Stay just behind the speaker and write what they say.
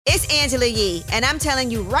It's Angela Yee, and I'm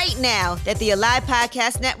telling you right now that the Alive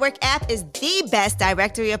Podcast Network app is the best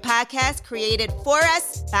directory of podcasts created for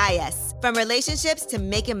us, by us. From relationships to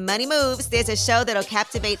making money moves, there's a show that'll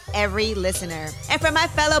captivate every listener. And for my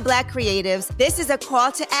fellow Black creatives, this is a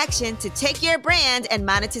call to action to take your brand and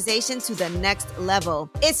monetization to the next level.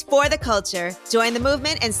 It's for the culture. Join the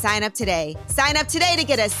movement and sign up today. Sign up today to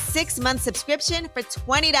get a 6-month subscription for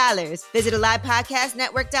 $20. Visit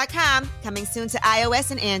AlivePodcastNetwork.com, coming soon to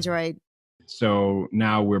iOS and Android. So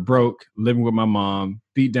now we're broke, living with my mom,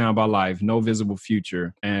 beat down by life, no visible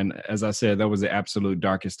future. And as I said, that was the absolute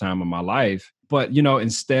darkest time of my life. But, you know,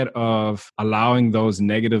 instead of allowing those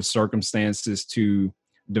negative circumstances to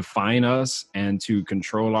define us and to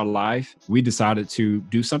control our life, we decided to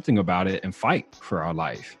do something about it and fight for our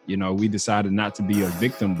life. You know, we decided not to be a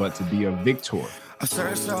victim, but to be a victor. I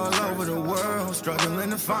searched all over the world, struggling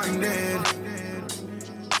to find it.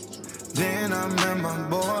 Then I met my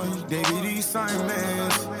boy, David E.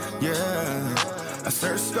 Simons, yeah. I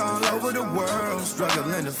searched all over the world,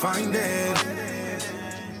 struggling to find it.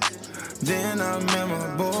 Then I met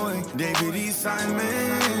my boy, David E. Simons,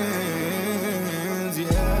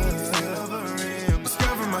 yeah.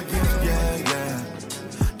 Discover my gift, yeah, yeah.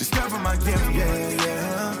 Discover my gift, yeah,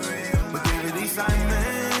 yeah. With David E. Simons,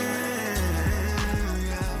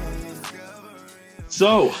 yeah.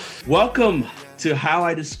 So, welcome to How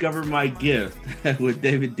I Discovered My Gift with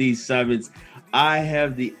David D. Simons. I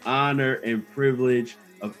have the honor and privilege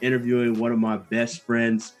of interviewing one of my best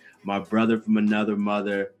friends, my brother from another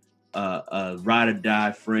mother, a ride or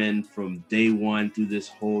die friend from day one through this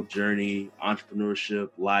whole journey, entrepreneurship,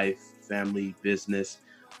 life, family, business,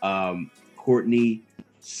 Courtney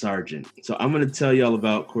Sargent. So I'm going to tell you all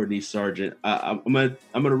about Courtney Sargent. I'm going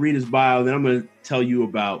to read his bio, then I'm going to tell you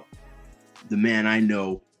about the man I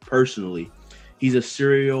know personally. He's a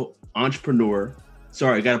serial entrepreneur.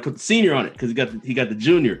 Sorry, I got to put the senior on it because he got the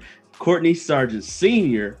junior. Courtney Sargent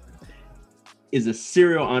Sr. is a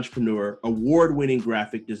serial entrepreneur, award-winning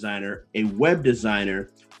graphic designer, a web designer,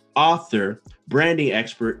 author, branding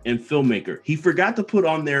expert, and filmmaker. He forgot to put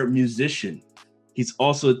on there musician. He's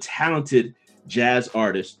also a talented jazz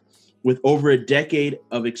artist. With over a decade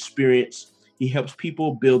of experience, he helps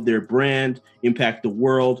people build their brand, impact the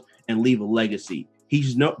world, and leave a legacy.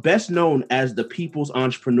 He's best known as the people's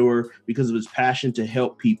entrepreneur because of his passion to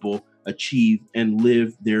help people achieve and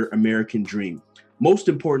live their American dream. Most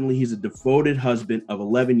importantly, he's a devoted husband of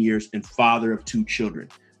 11 years and father of 2 children.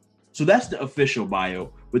 So that's the official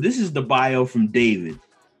bio, but this is the bio from David.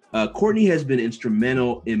 Courtney has been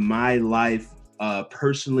instrumental in my life,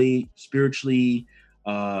 personally, spiritually,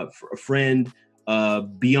 a friend,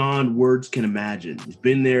 beyond words can imagine. He's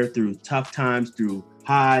been there through tough times, through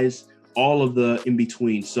highs, all of the in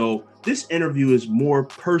between. So this interview is more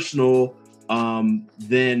personal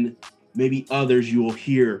than maybe others you will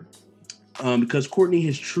hear because Courtney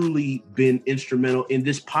has truly been instrumental in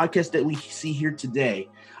this podcast that we see here today.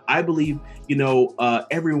 I believe,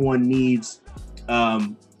 everyone needs.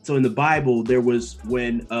 So in the Bible, there was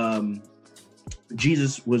when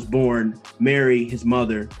Jesus was born, Mary, his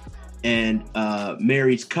mother, and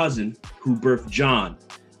Mary's cousin who birthed John.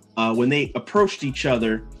 When they approached each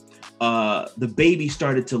other, the baby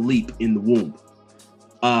started to leap in the womb.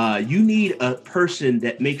 You need a person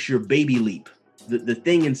that makes your baby leap, the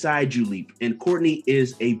thing inside you leap. And Courtney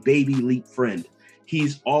is a baby leap friend.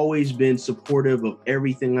 He's always been supportive of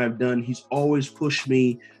everything I've done. He's always pushed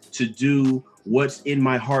me to do what's in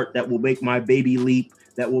my heart that will make my baby leap,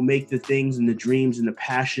 that will make the things and the dreams and the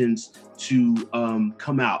passions to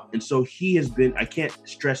come out. And so he has been, I can't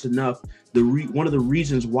stress enough, one of the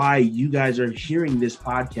reasons why you guys are hearing this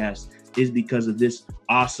podcast is because of this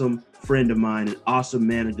awesome friend of mine, an awesome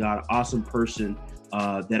man of God, awesome person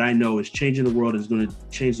that I know is changing the world and is going to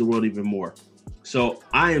change the world even more. So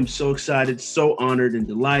I am so excited, so honored and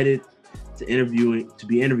delighted to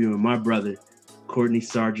be interviewing my brother, Courtney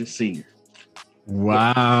Sargent Sr.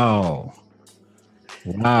 Wow.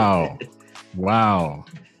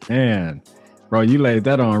 Man, bro, you laid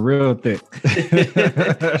that on real thick.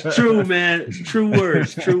 It's true, man. It's true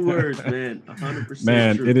words, man. 100%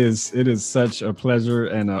 Man, true. it is such a pleasure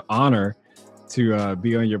and an honor to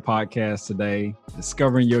be on your podcast today,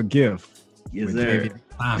 Discovering Your Gift. Yes, sir.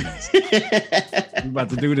 We're about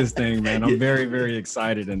to do this thing, man. I'm very, very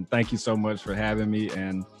excited, and thank you so much for having me.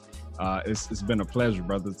 And it's been a pleasure,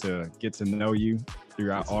 brother, to get to know you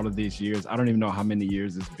throughout all of these years. I don't even know how many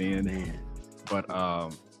years it's been, man. But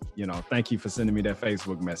thank you for sending me that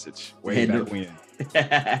Facebook message way back when.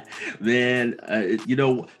 Man,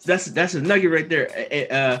 that's a nugget right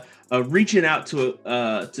there. Reaching out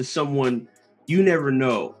to someone you never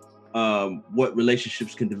know what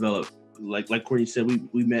relationships can develop. Like Courtney said,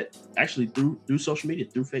 we met actually through social media,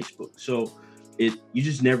 through Facebook. So you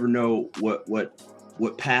just never know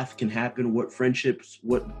what path can happen, what friendships,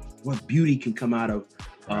 what beauty can come out of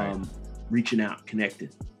reaching out, connecting.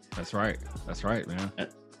 That's right, man.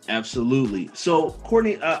 Absolutely. So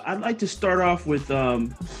Courtney, I'd like to start off with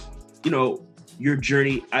your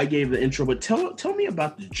journey. I gave the intro, but tell me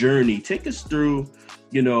about the journey. Take us through,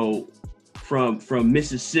 from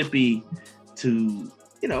Mississippi to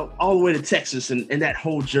all the way to Texas, and that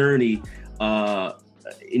whole journey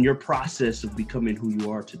in your process of becoming who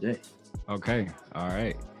you are today. Okay. All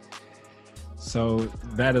right. So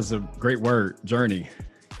that is a great word, journey,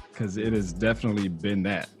 because it has definitely been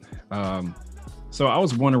that. So I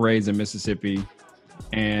was born and raised in Mississippi,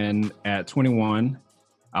 and at 21,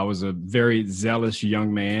 I was a very zealous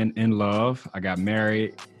young man in love. I got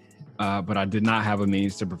married, but I did not have a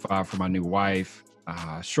means to provide for my new wife.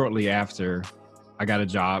 Shortly after, I got a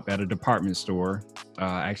job at a department store.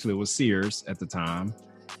 Actually, it was Sears at the time.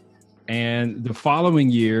 And the following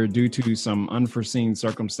year, due to some unforeseen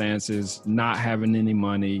circumstances, not having any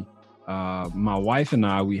money, my wife and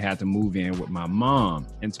I, we had to move in with my mom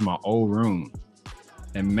into my old room.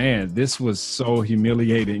 And man, this was so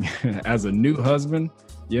humiliating as a new husband,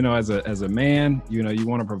 as a man, you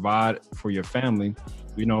want to provide for your family,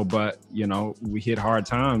 but, we hit hard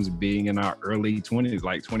times being in our early 20s,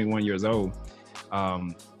 like 21 years old.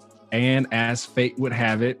 And as fate would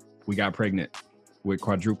have it, we got pregnant with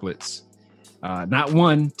quadruplets. Not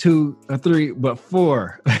 1, 2, or 3, but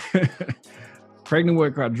 4. Pregnant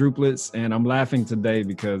with quadruplets. And I'm laughing today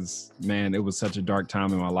because, man, it was such a dark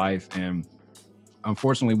time in my life. And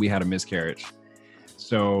unfortunately, we had a miscarriage.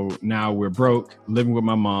 So now we're broke, living with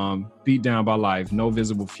my mom, beat down by life, no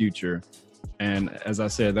visible future. And as I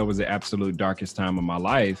said, that was the absolute darkest time of my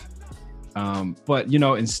life. But,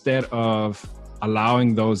 instead of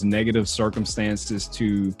allowing those negative circumstances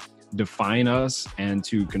to define us and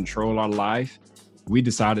to control our life, we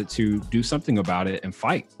decided to do something about it and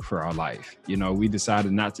fight for our life. We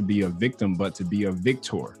decided not to be a victim, but to be a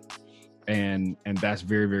victor. And that's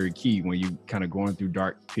very, very key when you kind of going through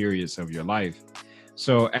dark periods of your life.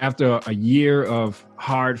 So after a year of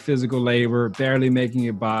hard physical labor, barely making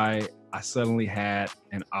it by, I suddenly had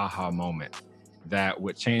an aha moment that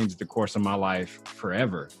would change the course of my life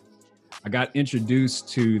forever. I got introduced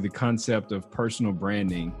to the concept of personal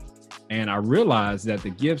branding, and I realized that the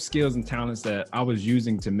gifts, skills, and talents that I was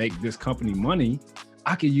using to make this company money,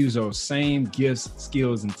 I could use those same gifts,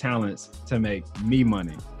 skills, and talents to make me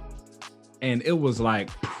money. And it was like,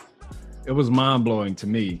 it was mind-blowing to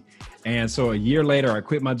me. And so a year later, I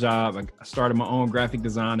quit my job. I started my own graphic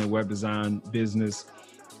design and web design business,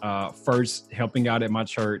 first helping out at my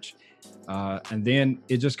church. And then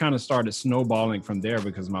it just kind of started snowballing from there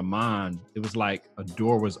because my mind, it was like a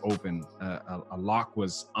door was open, a lock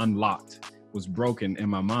was unlocked, was broken in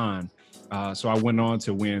my mind. So I went on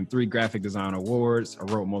to win 3 graphic design awards. I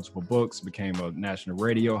wrote multiple books, became a national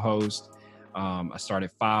radio host. I started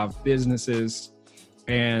 5 businesses.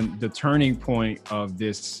 And the turning point of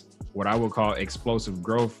this, what I would call explosive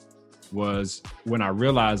growth, was when I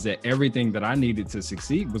realized that everything that I needed to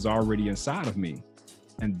succeed was already inside of me.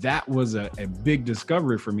 And that was a big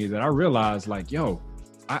discovery for me, that I realized like,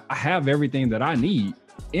 I have everything that I need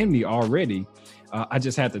in me already. I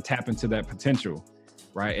just had to tap into that potential,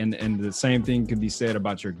 right? And the same thing could be said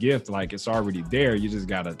about your gift. Like, it's already there. You just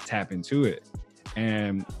got to tap into it.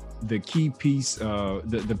 And the key piece,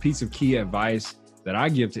 the piece of key advice that I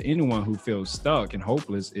give to anyone who feels stuck and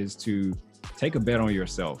hopeless is to take a bet on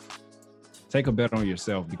yourself. Take a bet on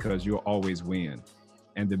yourself, because you'll always win.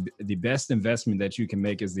 And the best investment that you can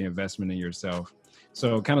make is the investment in yourself.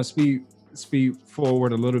 So kind of speed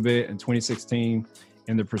forward a little bit. In 2016,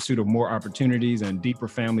 in the pursuit of more opportunities and deeper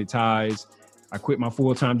family ties, I quit my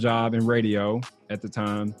full-time job in radio at the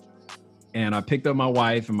time. And I picked up my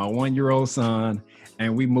wife and my 1-year-old son,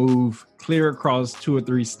 and we moved clear across 2 or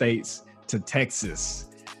 3 states to Texas,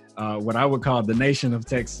 what I would call the nation of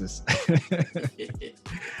Texas.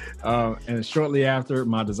 And shortly after,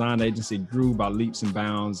 my design agency grew by leaps and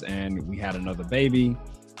bounds, and we had another baby.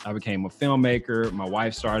 I became a filmmaker. My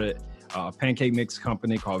wife started a pancake mix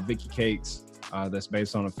company called Vicky Cakes, that's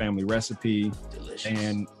based on a family recipe. Delicious.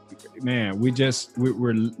 And man,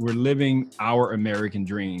 we're living our American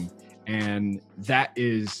dream. And that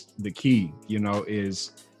is the key,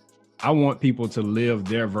 is I want people to live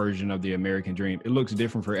their version of the American dream. It looks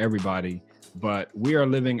different for everybody, but we are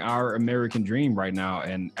living our American dream right now.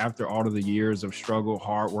 And after all of the years of struggle,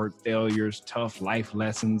 hard work, failures, tough life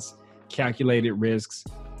lessons, calculated risks,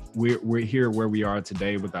 we're here where we are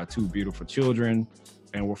today with our 2 beautiful children.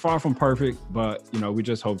 and we're far from perfect, but we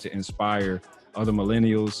just hope to inspire other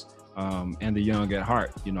millennials and the young at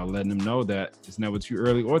heart, letting them know that it's never too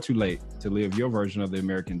early or too late to live your version of the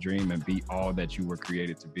American dream and be all that you were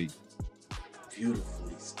created to be.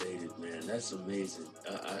 Beautifully stated, man. That's amazing.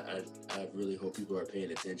 I really hope people are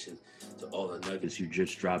paying attention to all the nuggets you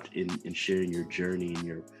just dropped in sharing your journey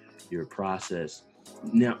and your process.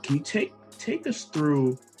 Now, can you take us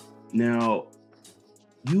through? Now,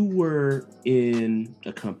 you were in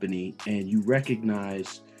a company and you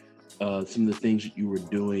recognized some of the things that you were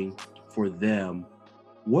doing for them.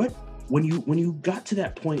 When you got to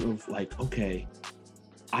that point of like, okay,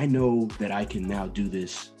 I know that I can now do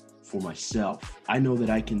this for myself. I know that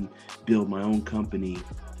I can build my own company.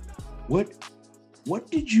 What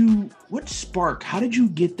sparked? How did you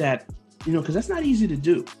get that? Because that's not easy to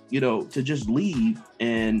do, to just leave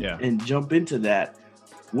and jump into that.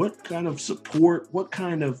 What kind of support, what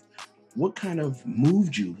kind of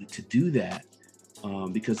moved you to do that?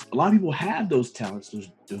 Because a lot of people have those talents,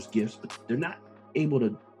 those gifts, but they're not able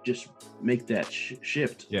to just make that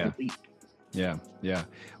shift. Yeah. Yeah.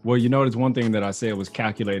 Well, there's one thing that I said was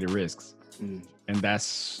calculated risks. And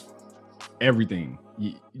that's everything.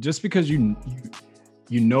 Just because you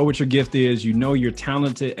know what your gift is, you're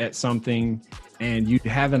talented at something, and you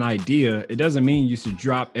have an idea, it doesn't mean you should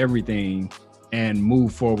drop everything and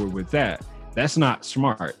move forward with that. That's not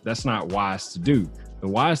smart. That's not wise to do. The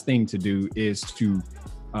wise thing to do is to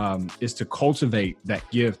cultivate that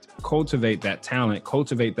gift, cultivate that talent,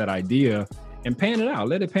 cultivate that idea, and pan it out.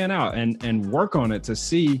 Let it pan out and work on it to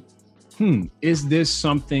see, is this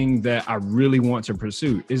something that I really want to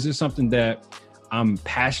pursue? Is this something that I'm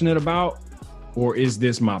passionate about? Or is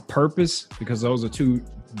this my purpose? Because those are two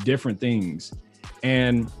different things.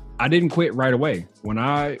 And I didn't quit right away. When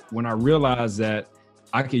I realized that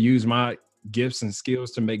I could use my gifts and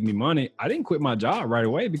skills to make me money, I didn't quit my job right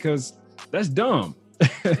away, because that's dumb.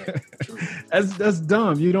 That's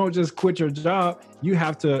dumb. You don't just quit your job. You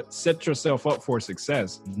have to set yourself up for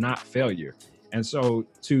success, not failure. And so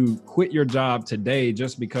to quit your job today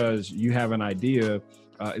just because you have an idea,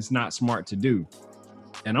 it's not smart to do.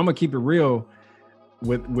 And I'm gonna keep it real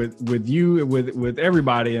with you, with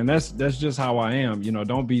everybody, and that's just how I am.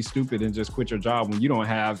 Don't be stupid and just quit your job when you don't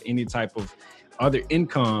have any type of other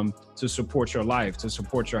income to support your life, to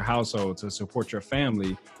support your household, to support your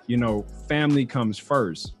family. Family comes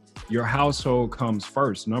first. Your household comes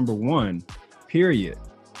first, number one, period.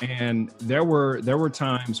 And there were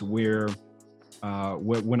times where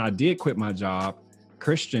when I did quit my job,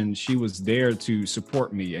 Christian, she was there to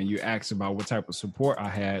support me. And you asked about what type of support I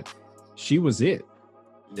had. She was it.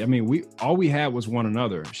 I mean, all we had was one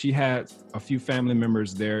another. She had a few family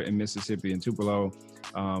members there in Mississippi, in Tupelo.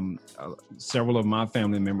 Several of my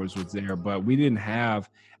family members was there, but we didn't have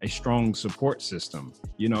a strong support system.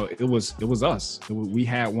 It was us. We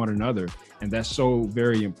had one another, and that's so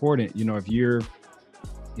very important.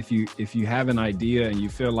 If you have an idea and you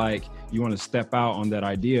feel like you want to step out on that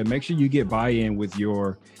idea, make sure you get buy-in with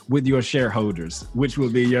your shareholders, which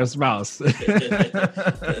will be your spouse.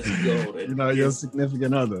 That's gold. Your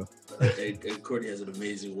significant other. And Courtney has an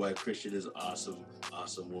amazing wife. Christian is an awesome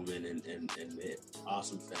woman and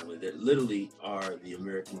awesome family that literally are the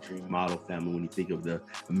American dream model family when you think of the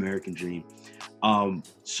American dream.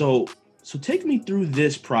 So take me through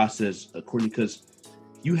this process, Courtney, because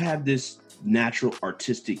you have this natural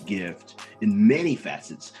artistic gift in many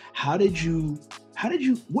facets. What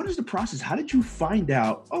is the process? How did you find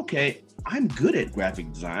out, okay, I'm good at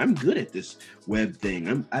graphic design, I'm good at this web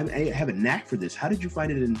thing, I have a knack for this? How did you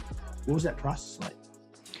find it, and what was that process like?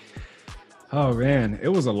 Oh man, it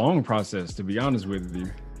was a long process, to be honest with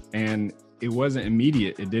you. And it wasn't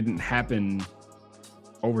immediate. It didn't happen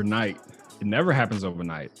overnight. It never happens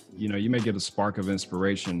overnight. You may get a spark of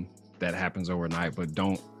inspiration that happens overnight, but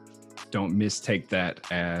don't mistake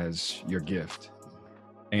that as your gift.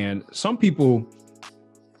 And some people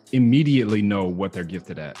immediately know what they're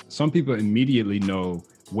gifted at. Some people immediately know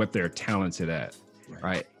what they're talented at,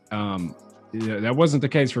 right? That wasn't the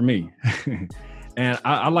case for me. And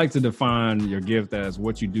I like to define your gift as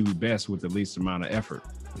what you do best with the least amount of effort,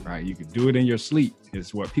 right? You can do it in your sleep.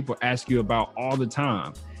 It's what people ask you about all the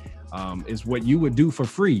time. It's what you would do for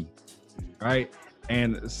free, right?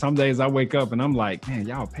 And some days I wake up and I'm like, man,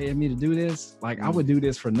 y'all paying me to do this? Like, I would do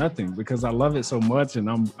this for nothing because I love it so much and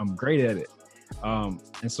I'm great at it. And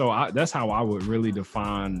so that's how I would really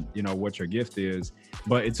define, what your gift is.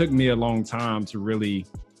 But it took me a long time to really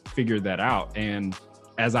figure that out. And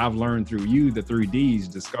as I've learned through you, the 3 Ds,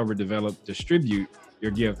 discover, develop, distribute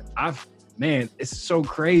your gift, I've man, it's so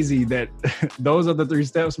crazy that those are the 3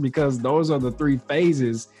 steps, because those are the 3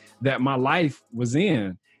 phases that my life was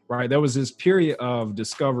in, right? There was this period of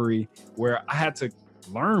discovery where I had to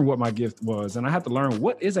learn what my gift was, and I had to learn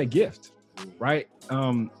what is a gift, right?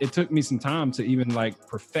 It took me some time to even like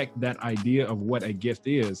perfect that idea of what a gift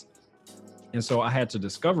is. And so I had to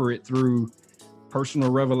discover it through personal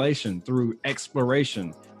revelation, through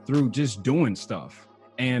exploration, through just doing stuff.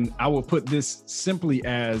 And I will put this simply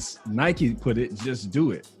as Nike put it, just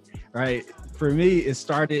do it, right? For me, it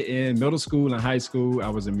started in middle school and high school. I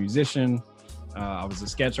was a musician. I was a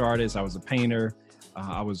sketch artist. I was a painter.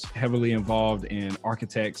 I was heavily involved in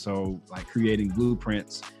architects, so like creating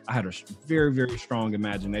blueprints. I had a very, very strong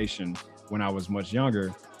imagination when I was much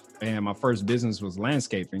younger. And my first business was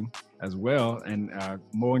landscaping as well, and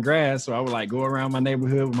mowing grass. So I would like go around my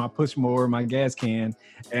neighborhood with my push mower, my gas can,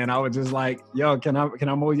 and I would just like, yo, can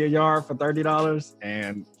I mow your yard for $30?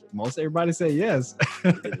 And most everybody said yes.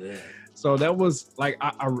 So that was like,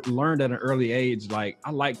 I learned at an early age, like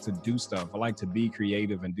I like to do stuff. I like to be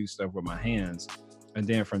creative and do stuff with my hands. And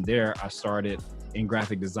then from there, I started in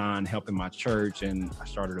graphic design, helping my church. And I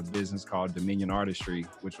started a business called Dominion Artistry,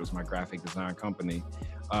 which was my graphic design company.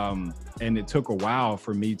 And it took a while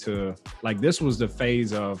for me to, like, this was the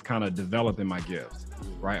phase of kind of developing my gift,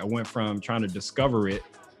 right? I went from trying to discover it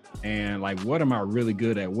and like, what am I really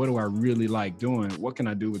good at? What do I really like doing? What can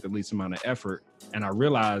I do with the least amount of effort? And I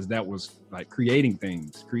realized that was like creating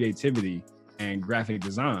things, creativity and graphic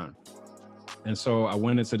design. And so I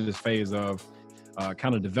went into this phase of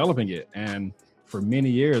kind of developing it. And for many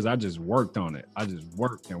years, I just worked on it. I just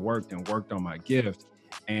worked on my gift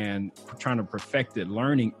and trying to perfect it,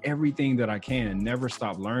 learning everything that I can, never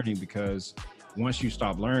stop learning, because once you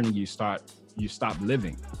stop learning, you stop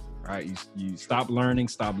living, right? You stop learning,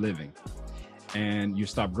 stop living, and you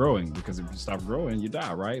stop growing, because if you stop growing, you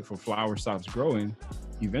die, right? If a flower stops growing,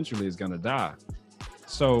 eventually it's gonna die.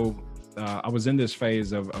 So I was in this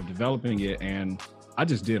phase of developing it, and I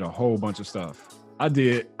just did a whole bunch of stuff. I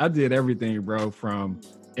did everything, bro, from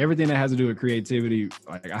everything that has to do with creativity.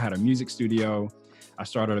 Like I had a music studio. I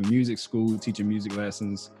started a music school teaching music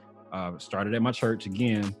lessons, started at my church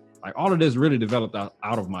again. Like all of this really developed out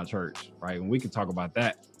of my church, right? And we could talk about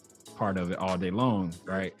that part of it all day long,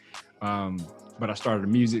 right? But I started a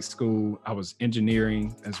music school. I was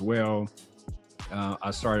engineering as well.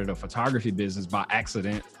 I started a photography business by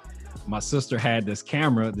accident. My sister had this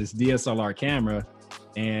camera, this DSLR camera,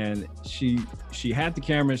 and she had the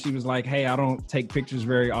camera. She was like, hey, I don't take pictures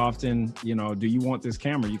very often. You know, do you want this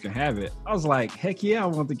camera? You can have it. I was like, heck yeah, I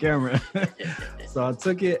want the camera. So I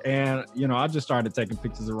took it, and, you know, I just started taking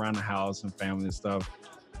pictures around the house and family and stuff.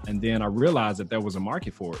 And then I realized that there was a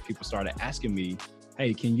market for it. People started asking me,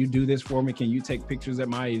 hey, can you do this for me? Can you take pictures at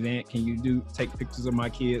my event? Can you take pictures of my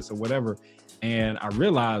kids or whatever? And I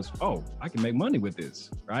realized, oh, I can make money with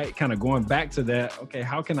this, right? Kind of going back to that, okay,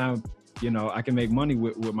 how can I can make money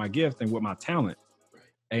with my gift and with my talent.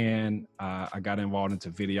 And I got involved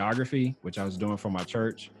into videography, which I was doing for my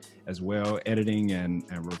church as well, editing and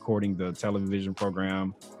recording the television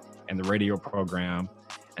program and the radio program.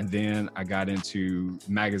 And then I got into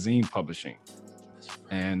magazine publishing.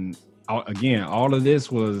 And again, all of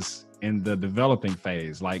this was in the developing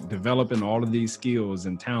phase, like developing all of these skills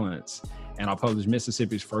and talents. And I published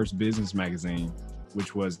Mississippi's first business magazine,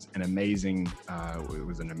 which was an amazing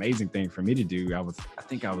thing for me to do. I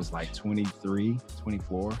think I was like 23,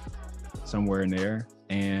 24, somewhere in there.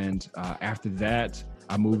 And after that,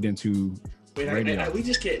 I moved into radio. We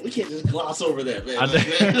can't just gloss over that, man.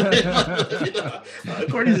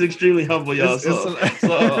 Courtney's extremely humble, y'all.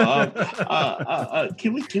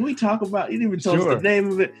 Can we talk about? You didn't even tell us the name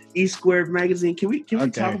of it. E Squared Magazine. Can we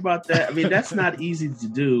talk about that? I mean, that's not easy to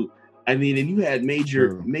do. I mean, and you had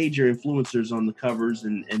major influencers on the covers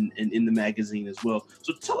and in the magazine as well.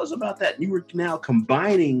 So tell us about that. You were now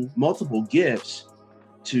combining multiple gifts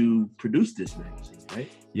to produce this magazine,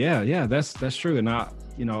 right? Yeah, that's true. And I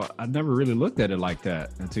never really looked at it like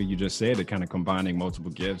that until you just said it, kind of combining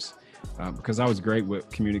multiple gifts. Because I was great with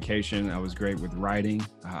communication. I was great with writing.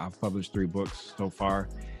 I've published 3 books so far.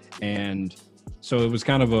 And so it was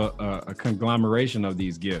kind of a conglomeration of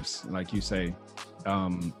these gifts, like you say.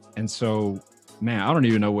 And so, man, I don't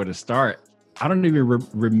even know where to start. I don't even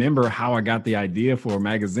remember how I got the idea for a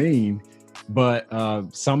magazine, but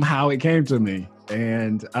somehow it came to me.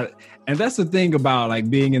 And that's the thing about like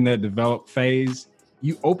being in that develop phase.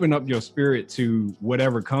 You open up your spirit to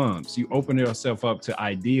whatever comes. You open yourself up to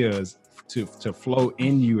ideas to flow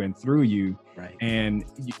in you and through you. Right. And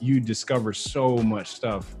you discover so much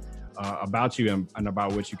stuff about you and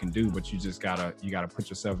about what you can do, but you gotta put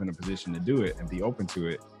yourself in a position to do it and be open to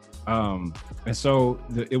it. And so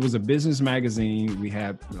it was a business magazine. We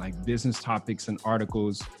had like business topics and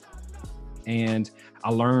articles, and I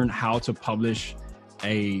learned how to publish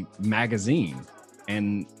a magazine.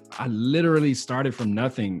 And I literally started from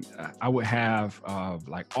nothing. I would have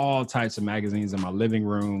like all types of magazines in my living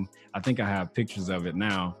room. I think I have pictures of it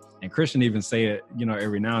now. And Christian even say it,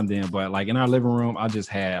 every now and then, but like in our living room, I just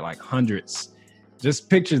had like hundreds. Just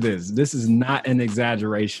picture this. This is not an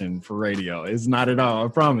exaggeration for radio. It's not at all, I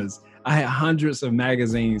promise. I had hundreds of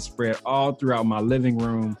magazines spread all throughout my living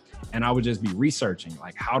room, and I would just be researching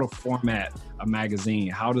like how to format a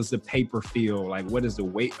magazine. How does the paper feel? Like, what is the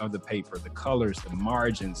weight of the paper, the colors, the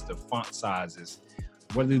margins, the font sizes?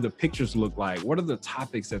 What do the pictures look like? What are the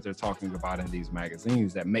topics that they're talking about in these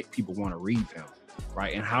magazines that make people want to read them,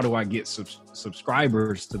 right? And how do I get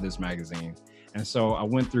subscribers to this magazine? And so I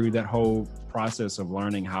went through that whole process of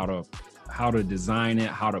learning how to design it,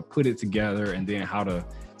 how to put it together, and then how to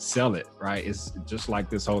sell it, right? It's just like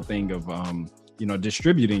this whole thing of,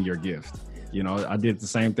 distributing your gift. I did the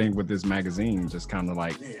same thing with this magazine, just kind of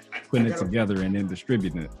like putting it together and then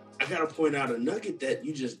distributing it. I got to point out a nugget that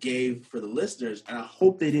you just gave for the listeners, and I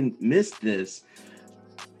hope they didn't miss this.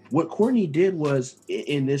 What Courtney did was,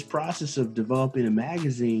 in this process of developing a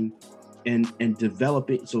magazine and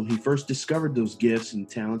developing, so he first discovered those gifts and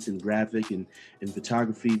talents in graphic and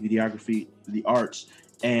photography, videography, the arts,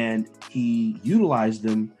 and he utilized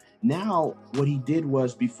them. Now, what he did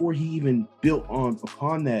was, before he even built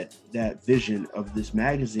upon that vision of this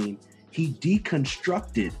magazine, he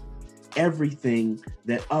deconstructed everything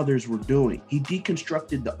that others were doing. He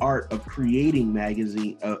deconstructed the art of creating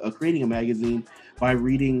a magazine by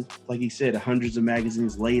reading, like he said, hundreds of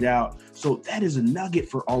magazines laid out. So that is a nugget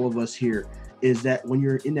for all of us here, is that when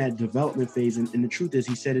you're in that development phase, and the truth is,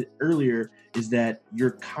 he said it earlier, is that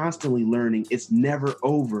you're constantly learning. It's never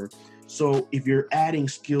over. So if you're adding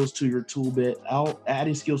skills to your tool belt,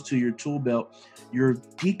 you're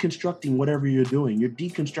deconstructing whatever you're doing. You're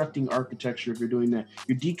deconstructing architecture if you're doing that.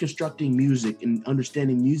 You're deconstructing music and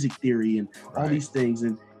understanding music theory and all these things.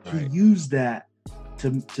 And he used that to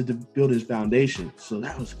build his foundation. So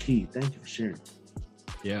that was key. Thank you for sharing.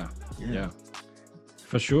 Yeah.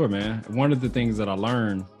 For sure, man. One of the things that I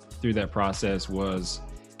learned through that process was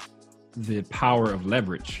the power of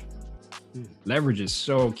leverage. Leverage is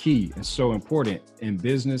so key and so important in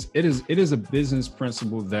business. It is a business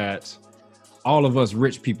principle that all of us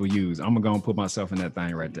rich people use. I'm gonna put myself in that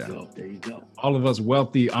thing right there. There you go. All of us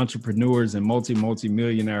wealthy entrepreneurs and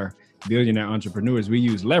multi-millionaire, billionaire entrepreneurs, we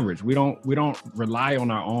use leverage. We don't rely on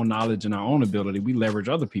our own knowledge and our own ability. We leverage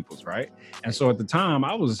other people's, right? And so at the time,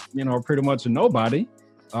 I was, pretty much a nobody.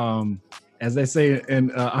 As they say,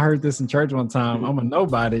 and I heard this in church one time, I'm a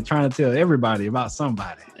nobody trying to tell everybody about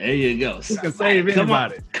somebody. There you go. You can save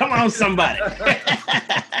anybody. Come on, somebody.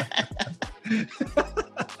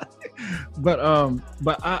 But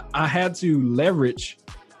I had to leverage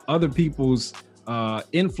other people's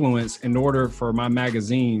influence in order for my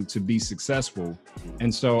magazine to be successful.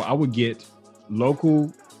 And so I would get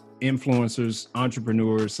local influencers,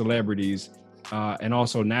 entrepreneurs, celebrities, and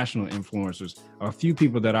also national influencers. A few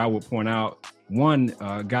people that I would point out, one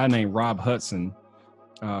guy named Rob Hudson,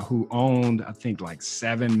 who owned, I think, like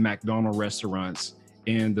 7 McDonald's restaurants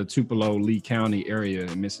in the Tupelo, Lee County area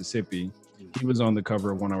in Mississippi. He was on the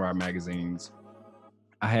cover of one of our magazines.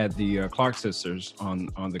 I had the Clark sisters on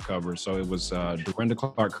the cover. So it was Dorinda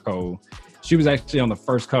Clark Cole. She was actually on the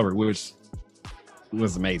first cover, which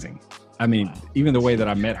was amazing. I mean, even the way that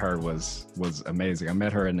I met her was amazing. I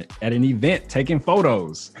met her at an event taking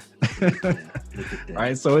photos.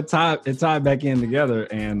 Right. So it tied back in together.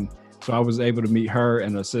 And so I was able to meet her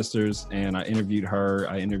and her sisters, and I interviewed her.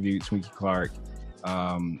 I interviewed Twinkie Clark.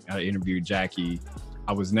 I interviewed Jackie.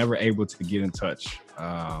 I was never able to get in touch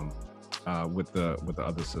with the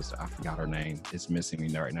other sister. I forgot her name. It's missing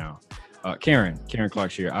me right now. Karen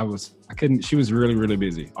Clark Shear. I couldn't. She was really, really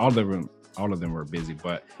busy. All of them were busy,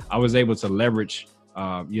 but I was able to leverage,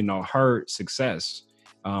 her success.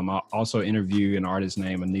 I also interviewed an artist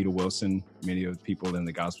named Anita Wilson. Many of the people in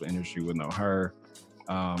the gospel industry would know her.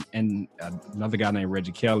 And another guy named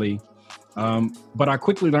Reggie Kelly. But I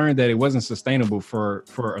quickly learned that it wasn't sustainable for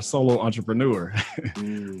a solo entrepreneur.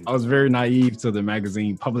 I was very naive to the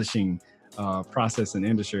magazine publishing process and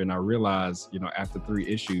industry, and I realized, after 3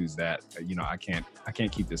 issues that I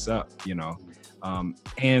can't keep this up.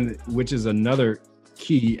 And which is another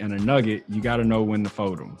key and a nugget. You got to know when to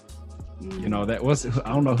fold them. I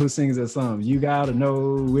don't know who sings that song. You got to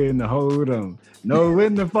know when to hold them, know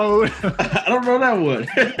when to fold. I don't know that one.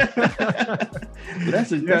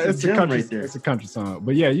 That's a gem right there. It's a country song,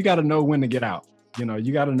 but yeah, you got to know when to get out. You know,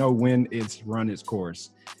 you got to know when it's run its course.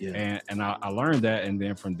 Yeah. And I learned that. And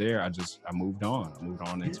then from there, I moved on. I moved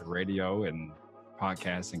on into radio and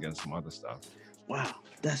podcasting and some other stuff. Wow,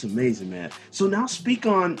 that's amazing, man. So now speak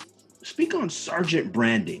on Sargent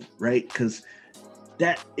Branding, right? Because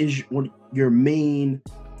that is one of your main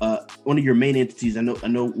entities. I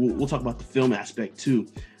know we'll talk about the film aspect too.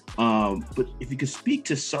 But if you could speak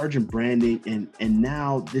to Sargent Branding and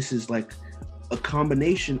now this is like a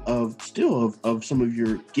combination of some of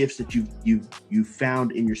your gifts that you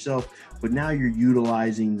found in yourself, but now you're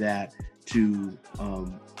utilizing that to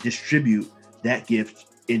distribute that gift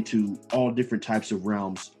into all different types of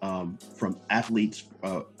realms, from athletes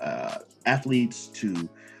to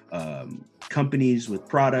companies with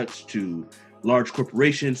products to large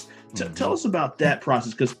corporations. Tell us about that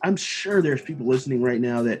process, because I'm sure there's people listening right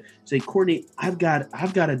now that say, Courtney, I've got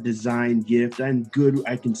a design gift. I'm good.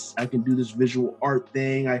 I can do this visual art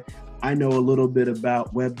thing. I know a little bit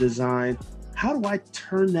about web design. How do I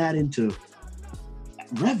turn that into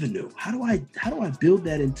revenue? How do I build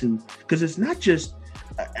that into? Because it's not just,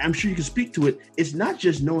 I'm sure you can speak to it. It's not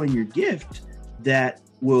just knowing your gift that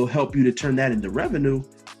will help you to turn that into revenue.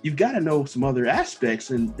 You've got to know some other aspects,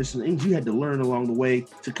 and there's some things you had to learn along the way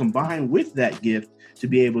to combine with that gift to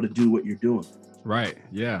be able to do what you're doing. Right.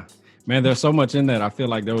 Yeah, man, there's so much in that. I feel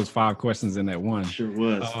like there was 5 questions in that one. Sure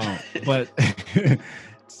was. But to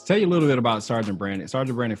tell you a little bit about Sargent Branding.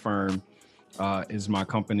 Sargent Branding Firm is my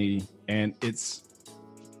company, and it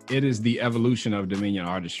is the evolution of Dominion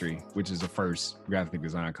Artistry, which is the first graphic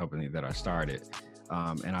design company that I started.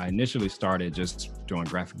 And I initially started just doing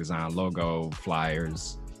graphic design, logo,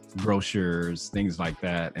 flyers, brochures, things like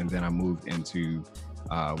that. And then I moved into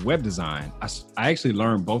web design. I actually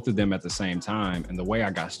learned both of them at the same time. And the way I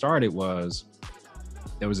got started was,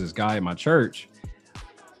 there was this guy in my church.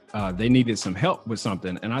 They needed some help with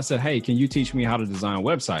something. And I said, hey, can you teach me how to design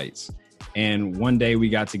websites? And one day we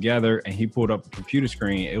got together and he pulled up a computer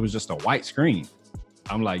screen. It was just a white screen.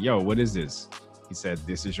 I'm like, yo, what is this? He said,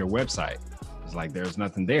 this is your website. It's like, there's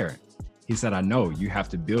nothing there. He said, I know, you have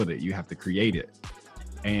to build it. You have to create it.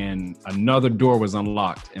 And another door was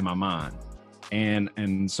unlocked in my mind.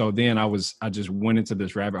 And so then I just went into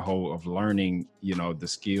this rabbit hole of learning, you know, the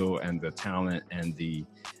skill and the talent and the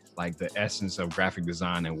essence of graphic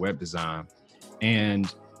design and web design.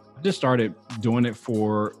 And I just started doing it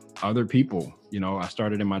for other people. You know, I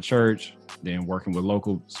started in my church, then working with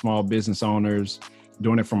local small business owners,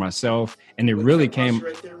 doing it for myself. And it really came.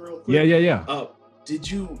 Right there real quick. Yeah.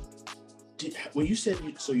 When you said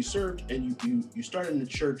you served and you started in the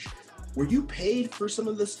church, were you paid for some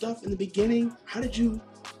of the stuff in the beginning? How did you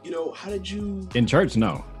in church?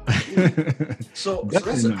 No. So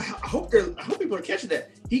that's I hope people are catching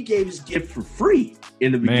that. He gave his gift for free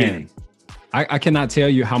in the beginning. I cannot tell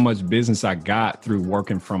you how much business I got through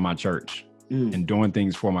working from my church and doing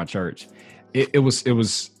things for my church. It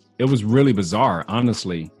was really bizarre,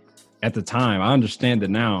 honestly, at the time. I understand it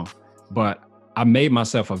now, but I made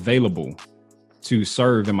myself available to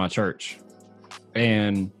serve in my church.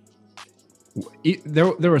 And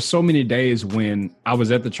there were so many days when I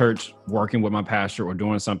was at the church working with my pastor or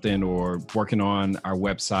doing something or working on our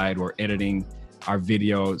website or editing our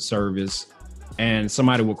video service. And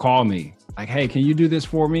somebody would call me like, hey, can you do this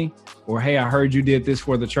for me? Or, hey, I heard you did this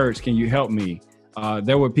for the church. Can you help me?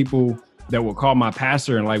 There were people that would call my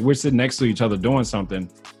pastor and like, we're sitting next to each other doing something.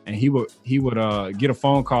 And he would get a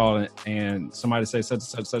phone call and somebody say such and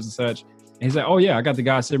such, such and such. And he's like, oh yeah, I got the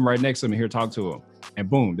guy sitting right next to me here, talk to him. And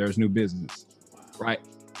boom, there's new business, right?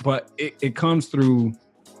 But it comes through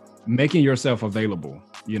making yourself available.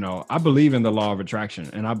 You know, I believe in the law of attraction,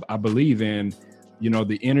 and I believe in, you know,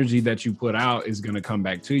 the energy that you put out is going to come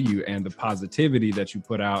back to you, and the positivity that you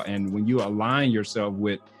put out. And when you align yourself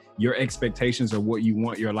with your expectations of what you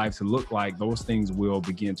want your life to look like, those things will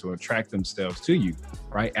begin to attract themselves to you,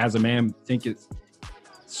 right? As a man thinketh,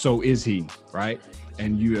 so is he, right?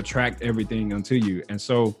 And you attract everything unto you. And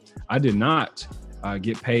so I did not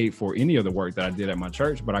get paid for any of the work that I did at my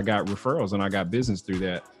church, but I got referrals and I got business through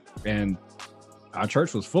that. And our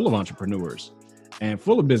church was full of entrepreneurs and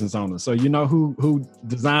full of business owners. So you know who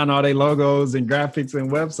designed all their logos and graphics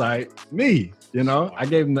and website? Me. You know, I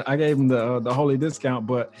gave them the holy discount,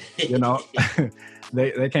 but you know,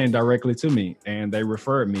 they came directly to me and they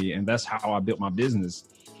referred me, and that's how I built my business.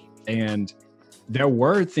 And there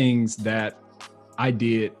were things that I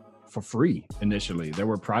did for free initially. There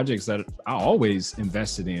were projects that I always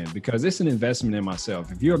invested in because it's an investment in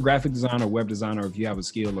myself. If you're a graphic designer, web designer, if you have a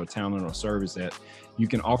skill or talent or service that you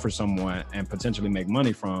can offer someone and potentially make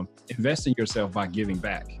money from, invest in yourself by giving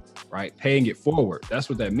back, right? Paying it forward. That's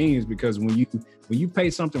what that means, because when you pay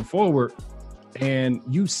something forward, and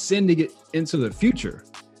you sending it into the future.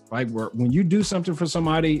 Like when you do something for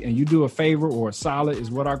somebody and you do a favor or a solid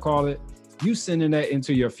is what I call it, you sending that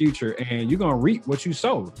into your future and you're going to reap what you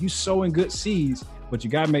sow. You sow in good seeds, but you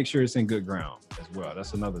got to make sure it's in good ground as well.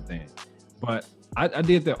 That's another thing. But I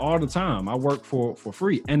did that all the time. I worked for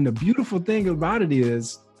free. And the beautiful thing about it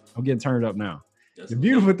is, I'm getting turned up now. The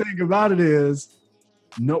beautiful thing about it is,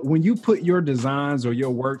 when you put your designs or your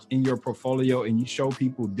work in your portfolio and you show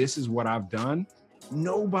people this is what I've done,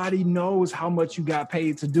 nobody knows how much you got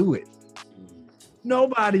paid to do it.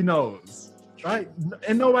 Nobody knows, right?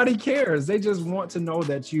 And nobody cares. They just want to know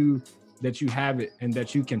that you have it and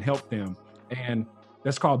that you can help them. And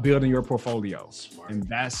that's called building your portfolio. Smart. And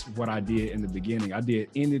that's what I did in the beginning. I did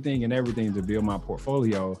anything and everything to build my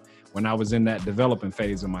portfolio when I was in that developing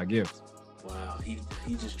phase of my gift. Wow, he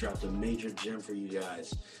just dropped a major gem for you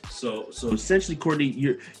guys. So essentially,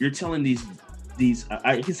 Courtney, you're telling these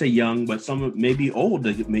I can say young, but some maybe old,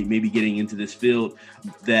 maybe getting into this field,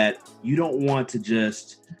 that you don't want to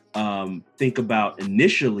just think about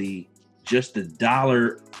initially just the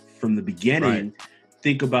dollar from the beginning. Right.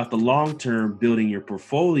 Think about the long term, building your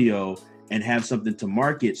portfolio and have something to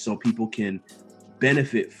market so people can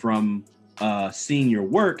benefit from seeing your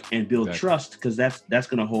work and build trust, because that's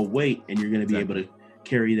going to hold weight and you're going to be able to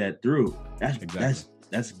carry that through. That's game.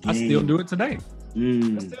 I still do it today.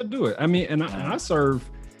 I still do it. I mean, and I serve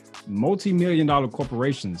multi-million-dollar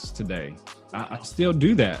corporations today. I still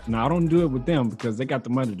do that. Now, I don't do it with them because they got the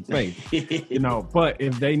money to pay, but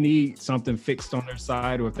if they need something fixed on their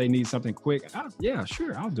side or if they need something quick,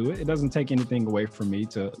 sure, I'll do it. It doesn't take anything away from me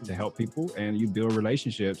to help people, and you build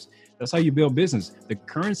relationships. That's how you build business. The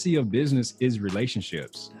currency of business is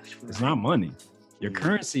relationships. Right. It's not money. Your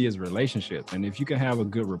currency is relationships. And if you can have a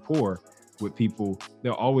good rapport with people,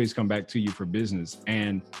 they'll always come back to you for business.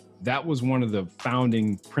 And that was one of the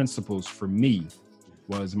founding principles for me,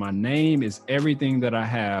 was my name is everything that I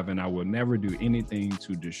have, and I will never do anything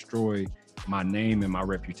to destroy my name and my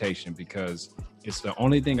reputation, because it's the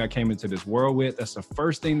only thing I came into this world with. That's the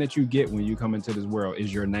first thing that you get when you come into this world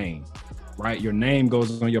is your name, right? Your name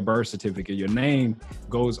goes on your birth certificate. Your name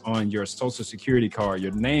goes on your social security card.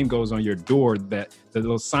 Your name goes on your door, the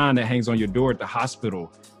little sign that hangs on your door at the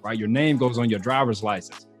hospital, right? Your name goes on your driver's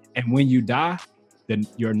license. And when you die, then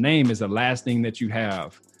your name is the last thing that you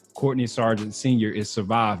have. Courtney Sargent Sr. is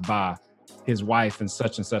survived by his wife and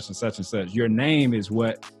such and such and such and such. Your name is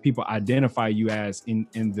what people identify you as in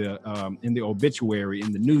the obituary,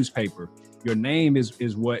 in the newspaper. Your name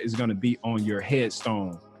is what is going to be on your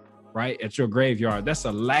headstone, right, at your graveyard. That's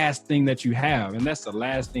the last thing that you have, and that's the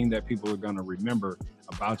last thing that people are going to remember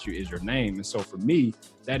about you is your name. And so for me,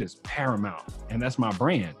 that is paramount, and that's my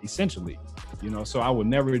brand, essentially. So I would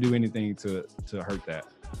never do anything to hurt that.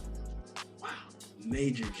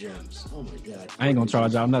 Major gems. Oh my God. I ain't gonna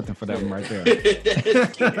charge y'all nothing for that one right there.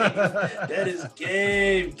 That is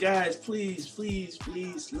game. Guys, please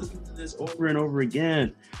listen to this over and over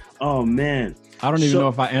again. Oh man. I don't even know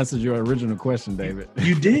if I answered your original question, David.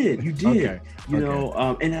 You did. Okay.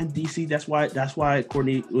 And DC, that's why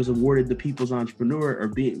Courtney was awarded the People's Entrepreneur, or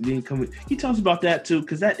being coming. He tells us about that too,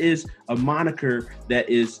 because that is a moniker that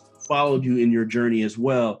is followed you in your journey as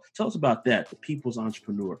well. Tell us about that, the People's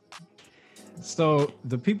Entrepreneur. So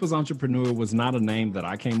the People's Entrepreneur was not a name that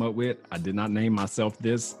I came up with. I did not name myself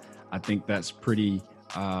this. I think that's pretty,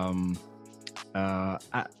 I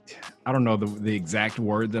don't know the exact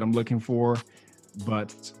word that I'm looking for,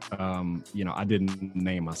 but, I didn't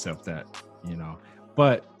name myself that,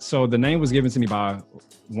 But so the name was given to me by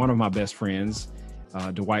one of my best friends,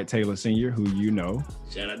 Dwight Taylor Sr., who you know.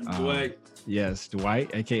 Shout out to Dwight. Yes,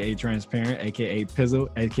 Dwight, a.k.a. Transparent, a.k.a. Pizzle,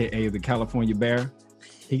 a.k.a. the California Bear.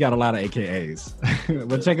 He got a lot of AKAs,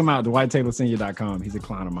 but check him out, DwightTaylorSenior.com. He's a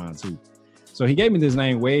client of mine too. So he gave me this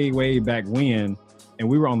name way back when, and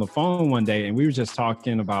we were on the phone one day and we were just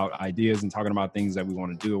talking about ideas and talking about things that we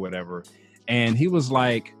want to do or whatever. And he was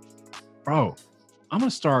like, bro, I'm going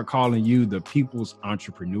to start calling you the People's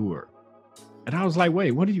Entrepreneur. And I was like,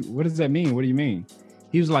 wait, what does that mean? What do you mean?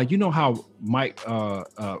 He was like, you know how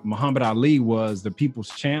Muhammad Ali was the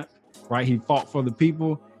people's champ, right? He fought for the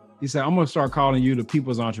people. He said, I'm going to start calling you the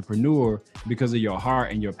People's Entrepreneur because of your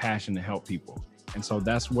heart and your passion to help people. And so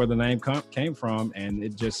that's where the name came from, and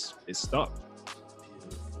it stuck.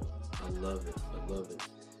 Beautiful. I love it.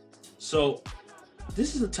 So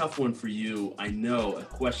this is a tough one for you. I know, a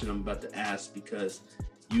question I'm about to ask, because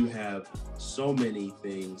you have so many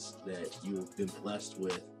things that you've been blessed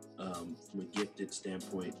with from a gifted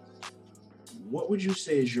standpoint. What would you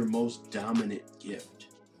say is your most dominant gift?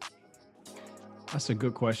 That's a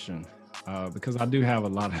good question, because I do have a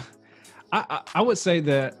lot of, I would say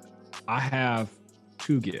that I have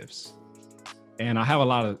 2 gifts, and I have a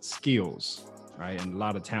lot of skills, right, and a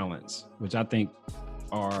lot of talents, which I think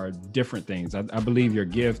are different things. I believe your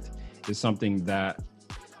gift is something that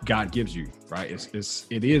God gives you, right?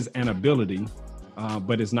 It is an ability,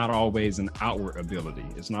 but it's not always an outward ability.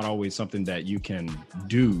 It's not always something that you can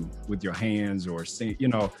do with your hands or sing,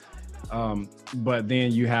 but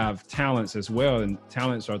then you have talents as well, and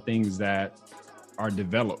talents are things that are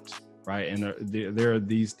developed, right? And there are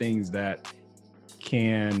these things that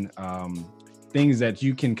things that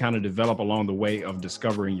you can kind of develop along the way of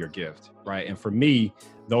discovering your gift, right? And for me,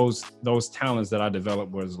 those talents that I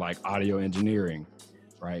developed was like audio engineering,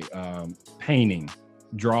 right? Painting,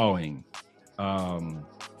 drawing,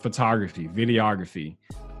 photography, videography.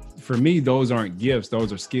 For me, those aren't gifts;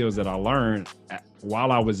 those are skills that I learned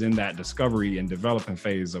while I was in that discovery and developing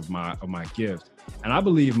phase of my gift. And I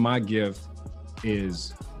believe my gift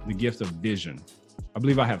is the gift of vision. I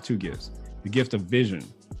believe I have 2 gifts: the gift of vision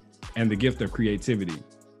and the gift of creativity.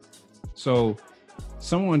 So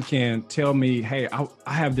someone can tell me, hey,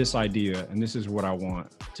 I have this idea and this is what I want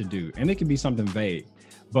to do. And it can be something vague,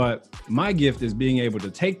 but my gift is being able to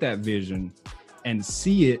take that vision and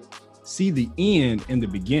see the end in the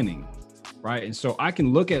beginning, right? And so I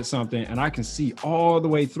can look at something and I can see all the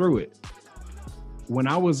way through it. When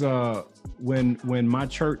I was, when my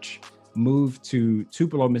church moved to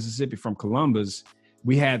Tupelo, Mississippi from Columbus,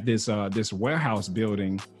 we had this warehouse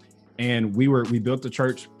building, and we built the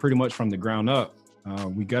church pretty much from the ground up.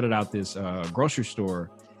 We gutted out this grocery store,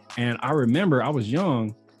 and I remember I was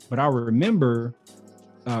young, but I remember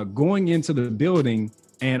going into the building,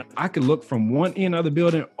 and I could look from one end of the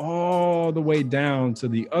building all the way down to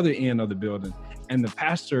the other end of the building. And the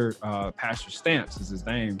pastor, Pastor Stamps is his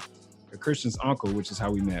name, Christian's uncle, which is how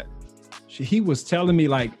we met. He was telling me,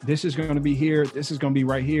 like, this is going to be here. This is going to be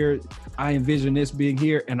right here. I envision this being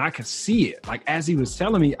here. And I could see it. Like, as he was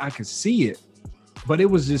telling me, I could see it. But it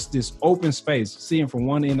was just this open space, seeing from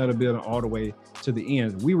one end of the building all the way to the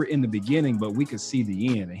end. We were in the beginning, but we could see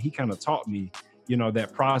the end. And he kind of taught me,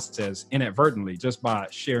 that process inadvertently just by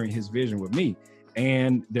sharing his vision with me.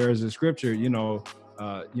 And there's a scripture,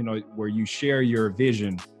 where you share your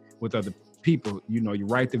vision with other people. You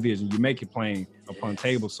write the vision, you make it plain upon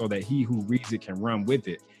tables so that he who reads it can run with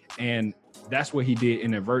it. And that's what he did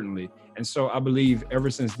inadvertently. And so I believe ever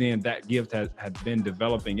since then, that gift had been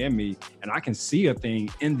developing in me, and I can see a thing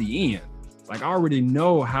in the end. Like, I already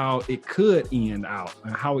know how it could end out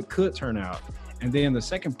and how it could turn out. And then the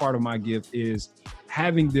second part of my gift is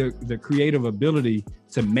having the creative ability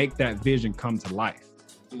to make that vision come to life,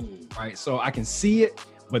 right? So I can see it,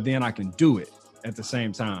 but then I can do it at the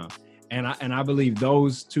same time. And I believe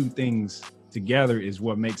those 2 things together is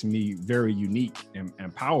what makes me very unique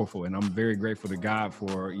and powerful. And I'm very grateful to God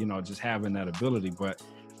for, just having that ability. But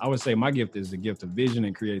I would say my gift is the gift of vision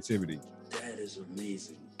and creativity. That is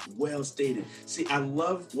amazing. Well stated. See, I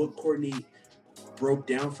love what Courtney broke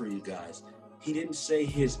down for you guys. He didn't say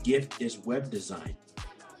his gift is web design,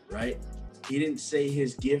 right? He didn't say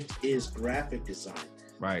his gift is graphic design.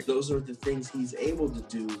 Right. Those are the things he's able to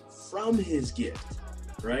do from his gift,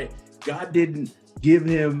 right? God didn't give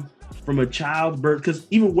him from a childbirth, because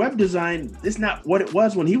even web design is not what it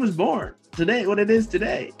was when he was born. Today, what it is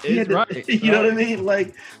today. Right. You know what I mean?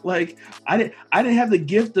 Like I didn't have the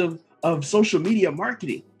gift of social media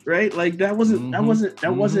marketing, right? Like that wasn't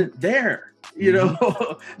there.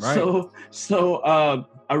 Right. So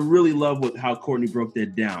I really love how Courtney broke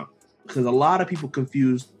that down, because a lot of people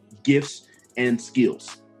confuse gifts and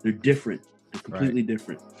skills. They're different. They're completely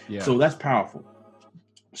different. Yeah. So that's powerful.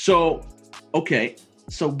 So, okay.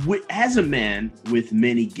 So as a man with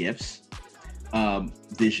many gifts,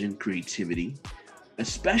 vision, creativity,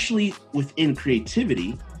 especially within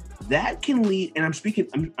creativity, that can lead, and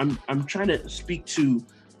I'm trying to speak to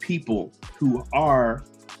people who are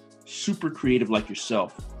super creative like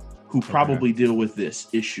yourself, who probably deal with this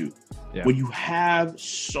issue. Yeah. When you have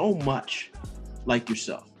so much like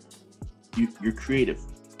yourself, you're creative.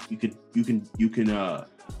 You can you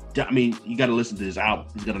got to listen to his album.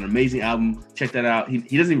 He's got an amazing album. Check that out. He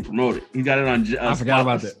doesn't even promote it. He got it on I forgot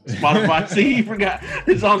about that. Spotify. See, he forgot.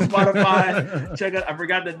 It's on Spotify. Check out. I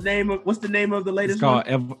forgot the name of, what's the name of the latest one? It's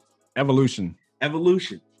called Evolution.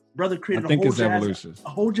 Evolution. Brother created a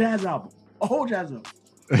whole jazz album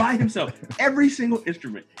by himself. Every single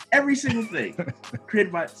instrument, every single thing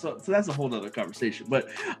created by, so that's a whole nother conversation. But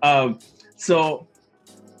so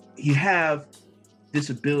you have this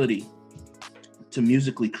ability to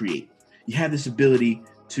musically create. You have this ability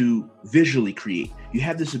to visually create. You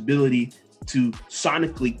have this ability to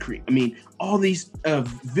sonically create. I mean, all these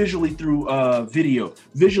visually through video,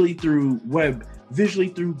 visually through web, visually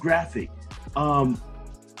through graphic.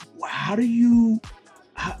 How do you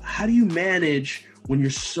manage when you're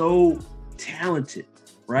so talented,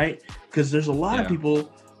 right? Because there's a lot of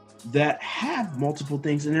people that have multiple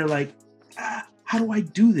things and they're like, how do I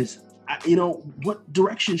do this? What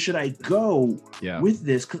direction should I go with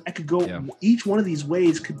this? Because I could go each one of these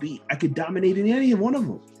ways I could dominate in any one of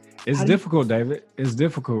them. It's difficult, David. It's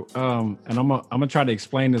difficult. And I'm gonna try to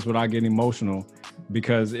explain this without getting emotional,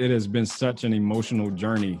 because it has been such an emotional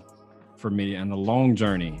journey for me and a long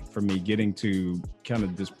journey for me getting to kind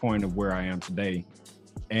of this point of where I am today.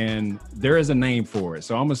 And there is a name for it.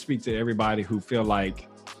 So I'm gonna speak to everybody who feel like,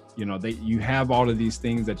 you have all of these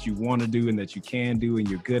things that you want to do and that you can do and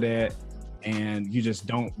you're good at, and you just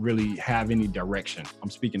don't really have any direction.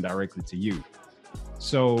 I'm speaking directly to you.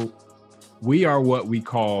 So we are what we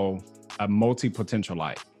call a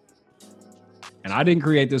multi-potentialite. And I didn't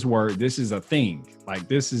create this word. This is a thing.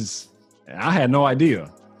 I had no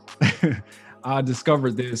idea. I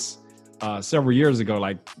discovered this several years ago,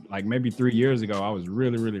 like maybe 3 years ago. I was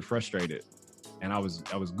really, really frustrated. And I was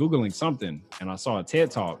Googling something and I saw a TED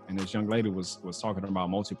Talk, and this young lady was talking about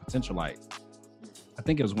multi-potentialite. I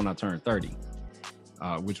think it was when I turned 30,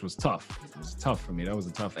 which was tough. It was tough for me. That was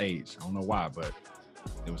a tough age. I don't know why, but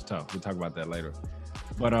it was tough. We'll talk about that later.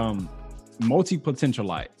 But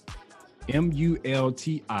multi-potentialite,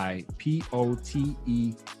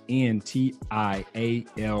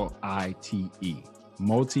 multi-potentialite,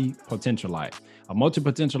 multi-potentialite. A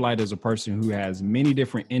multi-potentialite is a person who has many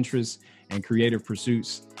different interests and creative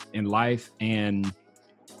pursuits in life, and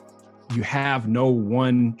you have no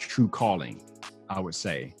one true calling, I would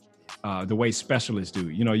say, the way specialists do.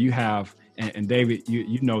 You have, and David,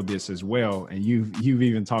 you know this as well, and you've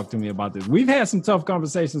even talked to me about this. We've had some tough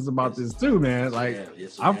conversations about this too, man.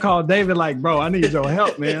 I've called David bro, I need your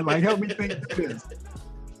help, man. Help me think through this.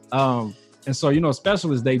 And so,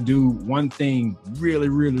 specialists, they do one thing really,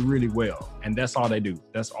 really, really well, and that's all they do.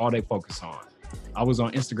 That's all they focus on. I was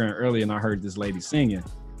on Instagram earlier and I heard this lady singing,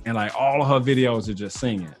 and all of her videos are just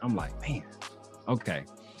singing. I'm like, man, okay.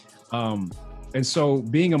 And so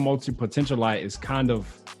being a multi-potentialite is kind of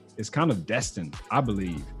destined, I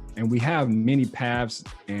believe. And we have many paths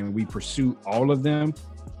and we pursue all of them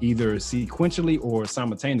either sequentially or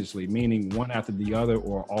simultaneously, meaning one after the other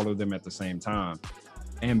or all of them at the same time.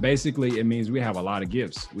 And basically it means we have a lot of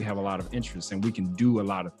gifts. We have a lot of interests and we can do a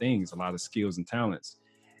lot of things, a lot of skills and talents.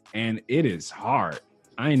 And it is hard.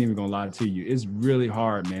 I ain't even gonna lie to you. It's really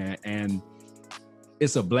hard, man. And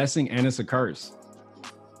it's a blessing and it's a curse,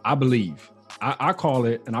 I believe. I call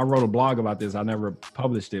it, and I wrote a blog about this. I never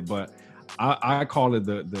published it, but I call it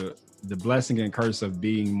the blessing and curse of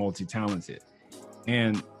being multi-talented.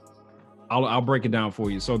 And I'll break it down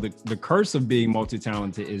for you. So the curse of being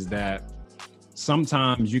multi-talented is that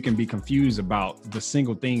sometimes you can be confused about the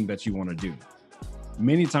single thing that you want to do.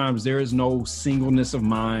 Many times there is no singleness of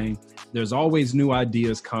mind. There's always new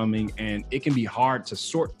ideas coming, and it can be hard to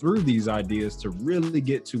sort through these ideas to really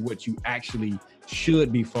get to what you actually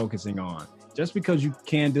should be focusing on. Just because you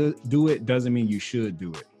can do it doesn't mean you should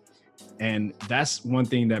do it. And that's one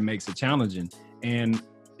thing that makes it challenging. And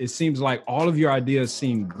it seems like all of your ideas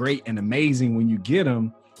seem great and amazing when you get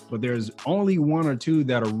them, but there's only one or two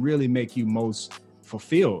that'll really make you most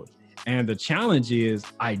fulfilled. And the challenge is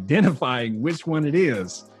identifying which one it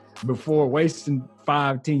is before wasting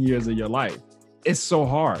 5-10 years of your life. It's so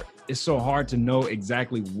hard. It's so hard to know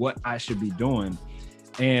exactly what I should be doing.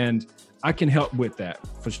 And I can help with that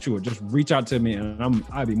for sure. Just reach out to me and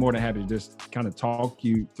I'd be more than happy to just kind of talk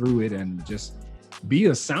you through it and just be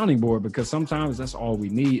a sounding board, because sometimes that's all we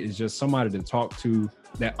need is just somebody to talk to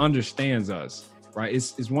that understands us, right?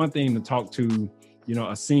 It's one thing to talk to,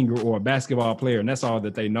 a singer or a basketball player, and that's all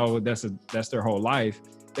that they know. That's their whole life.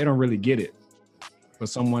 They don't really get it. But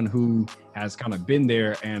someone who has kind of been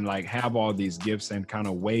there and have all these gifts and kind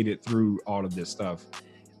of waded through all of this stuff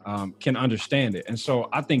can understand it. And so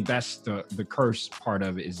I think that's the curse part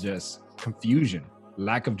of it, is just confusion,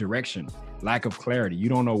 lack of direction, lack of clarity. You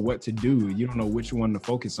don't know what to do. You don't know which one to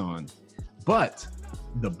focus on. But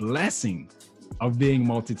the blessing of being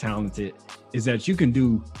multi-talented is that you can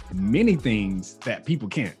do many things that people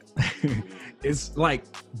can't. It's like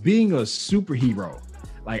being a superhero.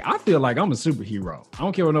 I feel like I'm a superhero. I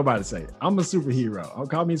don't care what nobody say. I'm a superhero. I'll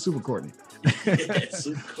call me Super Courtney.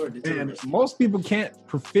 And most people can't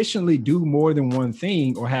proficiently do more than one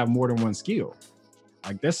thing or have more than one skill.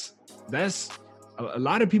 That's a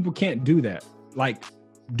lot of people can't do that.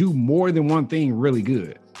 Do more than one thing really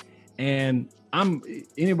good. And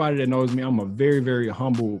anybody that knows me, I'm a very, very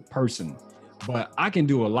humble person, but I can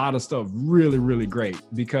do a lot of stuff really, really great,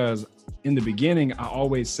 because in the beginning, I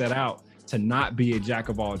always set out to not be a jack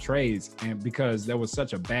of all trades. And because there was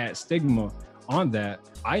such a bad stigma on that,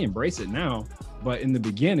 I embrace it now. But in the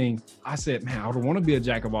beginning, I said, man, I don't want to be a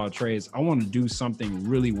jack of all trades. I want to do something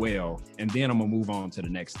really well, and then I'm gonna move on to the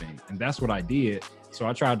next thing. And that's what I did. So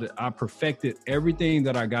I perfected everything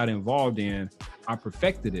that I got involved in. I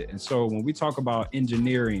perfected it. And so when we talk about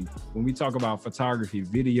engineering, when we talk about photography,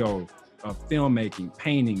 video, filmmaking,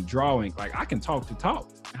 painting, drawing, like I can talk the talk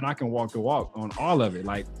and I can walk the walk on all of it.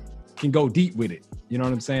 Like, can go deep with it. You know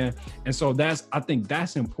what I'm saying? And so I think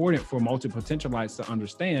that's important for multi-potentialites to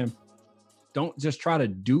understand. Don't just try to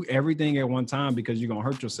do everything at one time because you're going to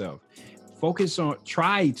hurt yourself.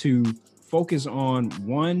 Try to focus on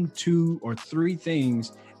 1, 2, or 3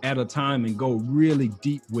 things at a time and go really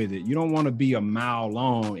deep with it. You don't want to be a mile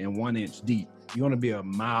long and 1 inch deep. You want to be a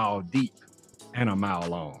mile deep and a mile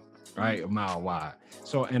long, right? A mile wide.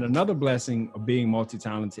 So, and another blessing of being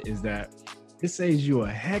multi-talented is that it saves you a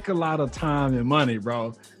heck of a lot of time and money,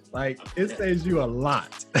 bro. Like, it saves you a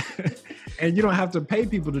lot. And you don't have to pay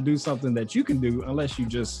people to do something that you can do unless you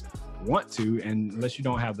just want to, and unless you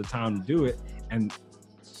don't have the time to do it. And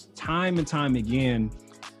time and time again,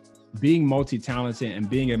 being multi-talented and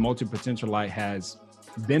being a multi-potentialite has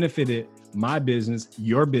benefited my business,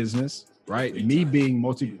 your business, right? Me being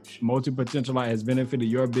multi-potentialite has benefited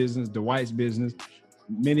your business, Dwight's business,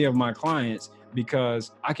 many of my clients,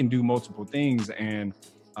 because I can do multiple things, and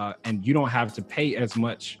you don't have to pay as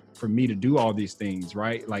much for me to do all these things,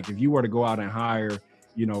 right? Like if you were to go out and hire,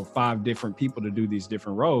 5 different people to do these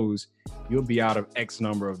different roles, you'll be out of X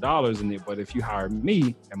number of dollars in it. But if you hire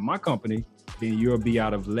me and my company, then you'll be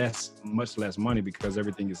out of much less money because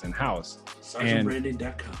everything is in-house.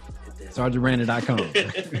 SergeantBrandon.com.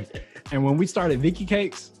 SergeantBrandon.com. And when we started Vicky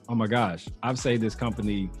Cakes, oh my gosh, I've saved this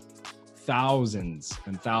company thousands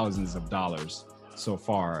and thousands of dollars so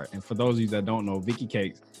far. And for those of you that don't know, Vicky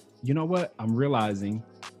Cakes, you know what? I'm realizing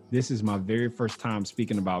this is my very first time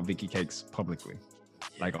speaking about Vicky Cakes publicly,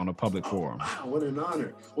 like on a public forum. Wow, what an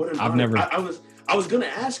honor. What an honor. I was going to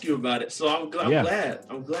ask you about it, so I'm glad.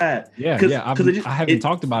 I'm glad. Yeah, I haven't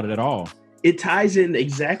talked about it at all. It ties in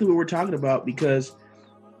exactly what we're talking about, because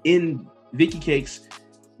in Vicky Cakes,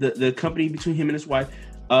 the company between him and his wife,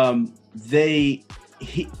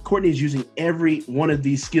 Courtney is using every one of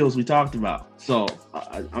these skills we talked about. So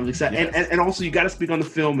I'm excited. Yes. And also you got to speak on the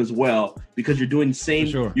film as well, because you're doing the same,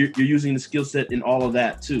 sure. You're using the skill set in all of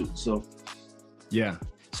that too. So yeah.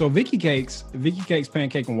 So Vicky Cakes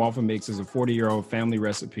Pancake and Waffle Mix is a 40-year-old family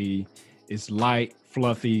recipe. It's light,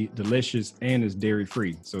 fluffy, delicious, and it's dairy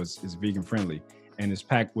free. So it's vegan friendly, and it's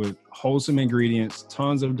packed with wholesome ingredients,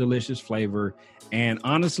 tons of delicious flavor. And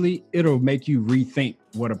honestly, it'll make you rethink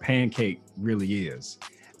what a pancake really is.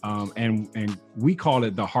 And we call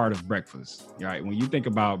it the heart of breakfast, right? When you think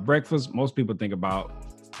about breakfast, most people think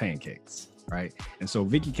about pancakes, right? And so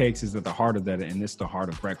Vicky Cakes is at the heart of that, and it's the heart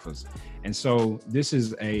of breakfast. And so this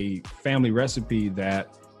is a family recipe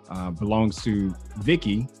that belongs to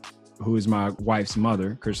Vicky, who is my wife's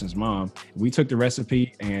mother, Christian's mom. We took the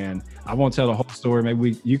recipe, and I won't tell the whole story.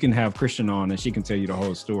 Maybe you can have Christian on and she can tell you the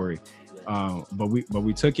whole story. But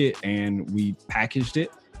we took it and we packaged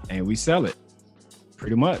it and we sell it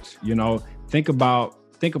pretty much. Think about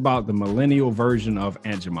the millennial version of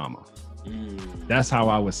Aunt Jemima. That's how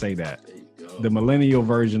I would say that. The millennial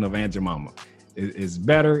version of Aunt Jemima is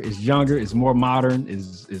better, it's younger, it's more modern,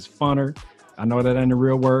 is funner. I know that ain't a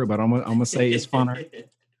real word, but I'm gonna say it's funner.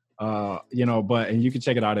 And you can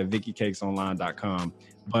check it out at VickyCakesOnline.com.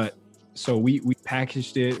 But so we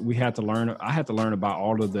packaged it. I had to learn about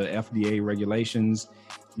all of the FDA regulations,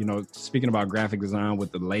 speaking about graphic design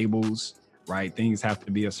with the labels, right? Things have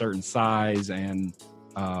to be a certain size, and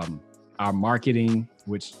our marketing,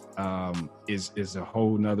 which is a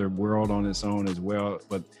whole nother world on its own as well.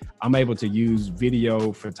 But I'm able to use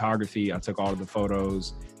video photography. I took all of the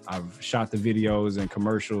photos. I've shot the videos and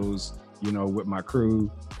commercials, with my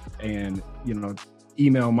crew, and,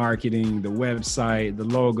 email marketing, the website, the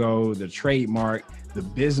logo, the trademark, the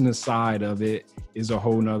business side of it is a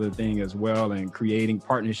whole nother thing as well. And creating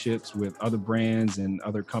partnerships with other brands and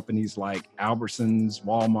other companies like Albertsons,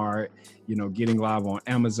 Walmart, getting live on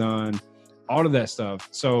Amazon, all of that stuff.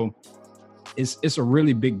 So it's a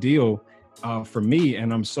really big deal for me.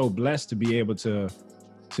 And I'm so blessed to be able to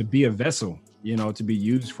be a vessel, to be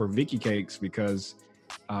used for Vicky Cakes, because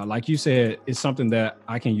like you said, it's something that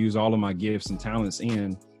I can use all of my gifts and talents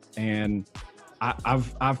in. And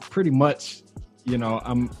I've pretty much,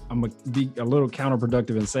 I'm gonna be a little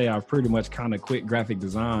counterproductive and say I've pretty much kind of quit graphic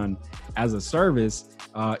design as a service,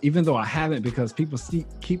 even though I haven't, because people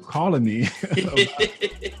keep calling me.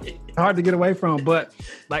 It's hard to get away from, but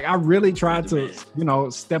like I really tried to,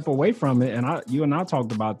 step away from it. And you and I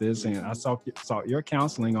talked about this, and I saw your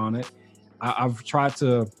counseling on it. I've tried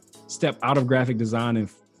to step out of graphic design and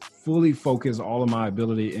fully focus all of my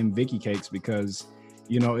ability in Vicky Cakes, because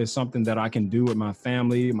it's something that I can do with my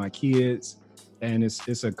family, my kids, and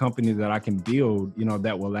it's a company that I can build,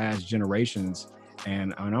 that will last generations.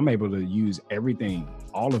 And I'm able to use everything,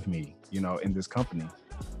 all of me, in this company.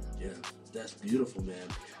 Yeah, that's beautiful, man.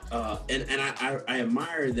 And I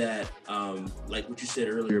admire that, like what you said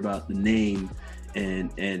earlier about the name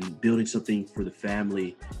and building something for the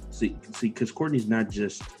family. See, because Courtney's not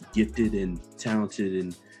just gifted and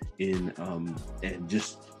talented and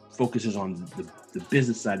just focuses on the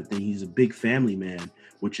business side of things. He's a big family man,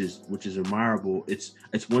 which is admirable. It's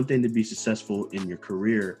one thing to be successful in your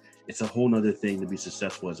career. It's a whole nother thing to be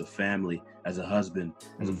successful as a family, as a husband,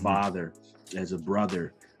 as a father, as a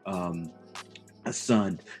brother, a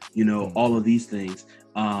son, all of these things.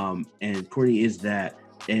 And Courtney is that.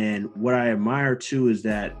 And what I admire too is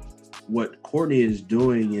that what Courtney is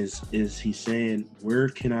doing is he's saying, where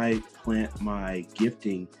can I plant my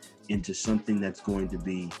gifting into something that's going to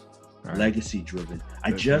be legacy driven?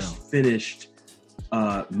 I just finished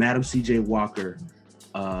Madam CJ Walker.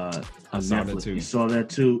 I saw that too. You saw that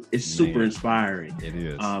too. It's super inspiring. It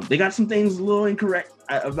is. They got some things a little incorrect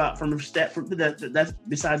about from the stat. That's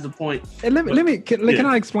besides the point. And can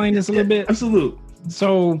I explain this a little bit? Absolutely.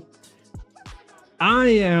 So,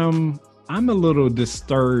 I'm a little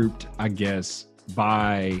disturbed, I guess,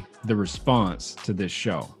 by the response to this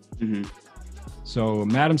show. Mm-hmm. So,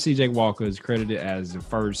 Madam CJ Walker is credited as the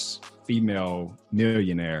first female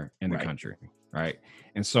millionaire in the country, right?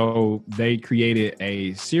 And so they created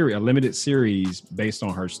a limited series based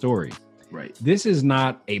on her story. Right. This is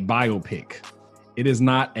not a biopic. It is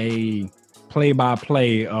not a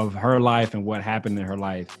play-by-play of her life and what happened in her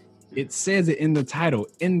life. It says it in the title,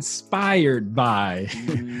 inspired by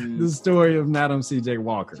the story of Madam CJ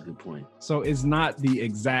Walker. That's a good point. So it's not the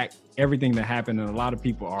exact everything that happened, and a lot of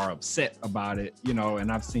people are upset about it,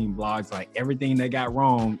 and I've seen blogs like everything they got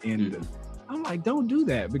wrong. And I'm like, don't do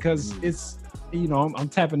that, because it's, I'm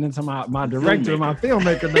tapping into my director, my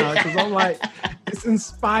filmmaker now, because I'm like, it's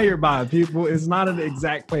inspired by people. It's not an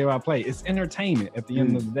exact play-by-play. It's entertainment at the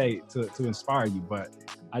end of the day to inspire you. But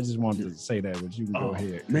I just wanted to say that, but you can go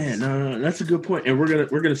ahead. Man, no, that's a good point. And we're gonna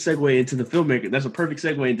segue into the filmmaker. That's a perfect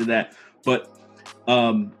segue into that. But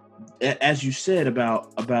as you said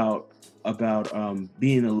about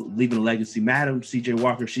leaving a legacy, Madam CJ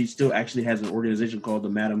Walker, she still actually has an organization called the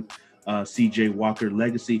Madam CJ Walker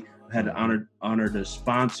Legacy. I had the honor to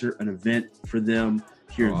sponsor an event for them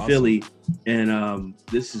here in Philly, and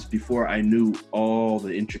this is before I knew all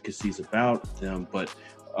the intricacies about them, but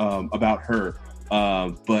about her.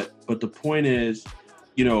 But the point is,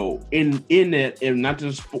 in it, and not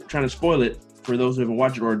just trying to spoil it for those who haven't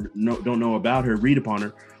watched it or don't know about her, read upon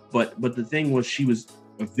her. But the thing was, she was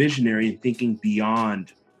a visionary and thinking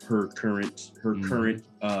beyond her current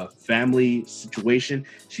family situation.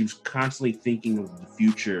 She was constantly thinking of the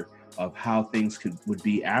future, of how things would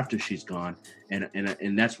be after she's gone,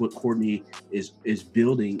 and that's what Courtney is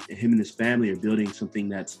building. Him and his family are building something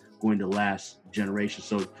that's going to last generations.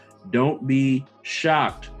 So don't be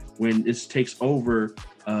shocked when this takes over.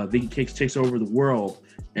 Vicky Cakes takes over the world,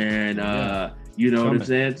 and you know what I'm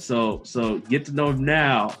saying. So get to know him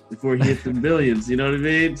now before he hits the millions. You know what I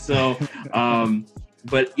mean? So,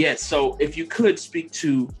 but yeah. So if you could speak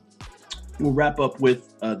to. We'll wrap up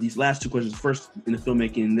with these last two questions. First in the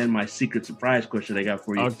filmmaking, and then my secret surprise question I got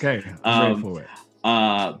for you. Okay, I'm ready for it.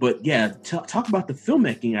 But yeah, talk about the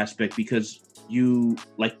filmmaking aspect, because you,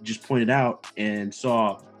 like, just pointed out and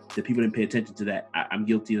saw that people didn't pay attention to that. I'm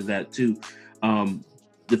guilty of that too. The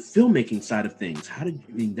filmmaking side of things.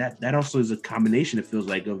 That also is a combination, it feels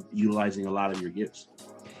like, of utilizing a lot of your gifts.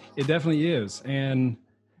 It definitely is, and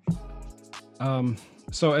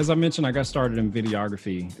so as I mentioned, I got started in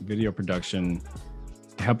videography, video production,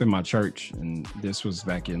 helping my church. And this was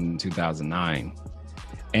back in 2009.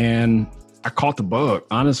 And I caught the bug,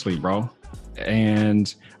 honestly, bro.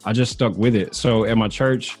 And I just stuck with it. So at my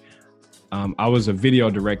church, I was a video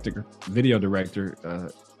director /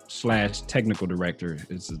 technical director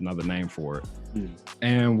is another name for it.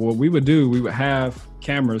 And what we would do, we would have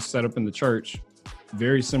cameras set up in the church,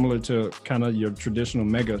 very similar to kind of your traditional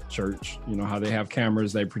mega church. You know how they have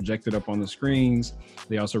cameras, they project it up on the screens.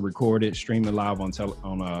 They also record it, stream it live on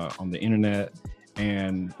the internet,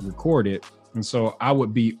 and record it. And so I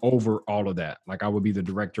would be over all of that. Like, I would be the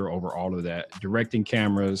director over all of that, directing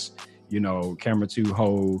cameras, camera to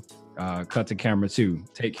hold, cut to camera 2,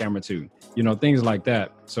 take camera 2, you know, things like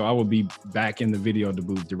that. So I would be back in the video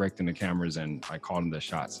booth directing the cameras and like calling the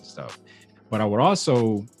shots and stuff. But I would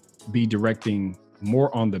also be directing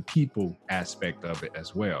more on the people aspect of it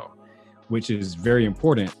as well, which is very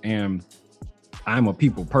important. And I'm a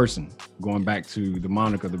people person, going back to the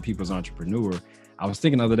moniker, the people's entrepreneur. I was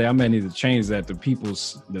thinking the other day, I may need to change that to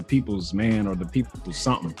people's man or the people's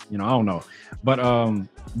something, you know, I don't know. But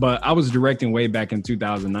I was directing way back in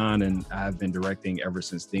 2009 and I've been directing ever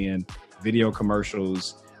since then, video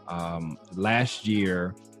commercials. Last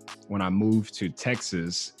year, when I moved to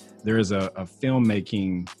Texas, there is a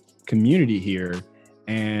filmmaking community here,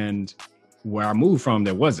 and where I moved from,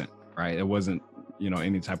 there wasn't, right? There wasn't, you know,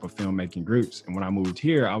 any type of filmmaking groups. And when I moved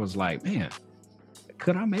here, I was like, man,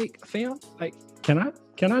 could I make a film? Like, can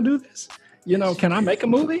I do this? You know, can I make a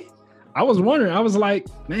movie? I was wondering, I was like,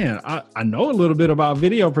 man, I know a little bit about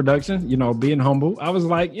video production, you know, being humble. I was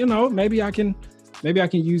like, you know, maybe I can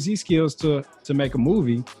use these skills to make a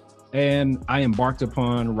movie. And I embarked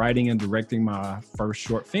upon writing and directing my first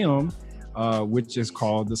short film, which is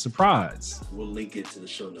called The Surprise. We'll link it to the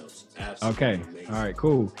show notes. Absolutely. Okay. Amazing. All right,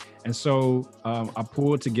 cool. And so I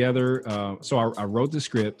pulled together, I wrote the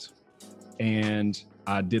script, and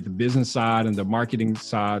I did the business side and the marketing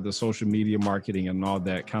side, the social media marketing and all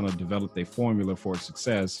that, kind of developed a formula for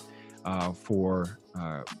success for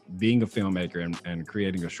being a filmmaker and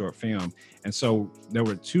creating a short film. And so there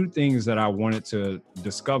were two things that I wanted to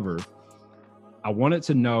discover. I wanted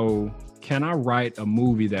to know, can I write a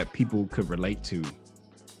movie that people could relate to?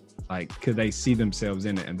 Like, could they see themselves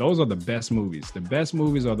in it? And those are the best movies. The best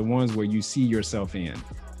movies are the ones where you see yourself in.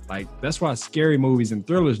 Like, that's why scary movies and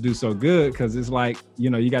thrillers do so good, because it's like, you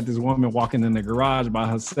know, you got this woman walking in the garage by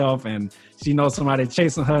herself and she knows somebody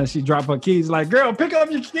chasing her and she dropped her keys. Like, girl, pick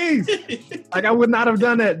up your keys. Like, I would not have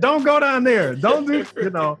done that. Don't go down there. Don't do, you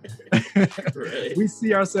know. Right. We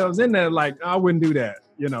see ourselves in there like, I wouldn't do that,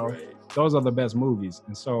 you know. Right. Those are the best movies.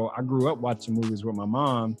 And so I grew up watching movies with my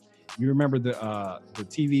mom. You remember the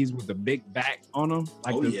TVs with the big back on them?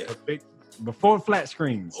 Like the big, before flat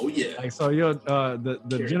screens. Oh yeah. Like, so you're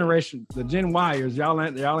the generation, the Gen Yers, y'all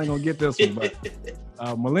ain't gonna get this one, but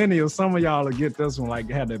millennials, some of y'all will get this one. Like,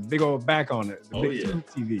 had that big old back on it, the big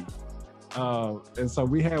TV. And so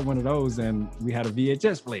we had one of those, and we had a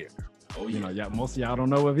VHS player. Oh yeah. You know, most of y'all don't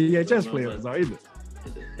know what VHS players are either.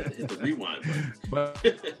 Hit the rewind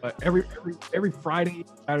button. But every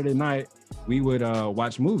Saturday night, we would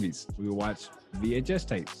watch movies. We would watch VHS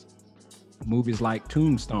tapes. Movies like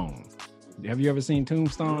Tombstone. Have you ever seen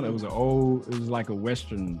Tombstone? It was like a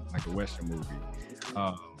Western movie.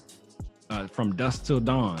 From Dusk Till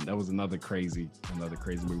Dawn. That was another crazy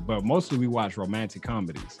movie. But mostly we watch romantic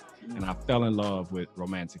comedies. And I fell in love with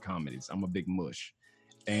romantic comedies. I'm a big mush.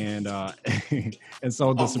 And and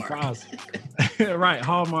so the Surprise, right?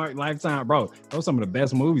 Hallmark, Lifetime, bro. Those are some of the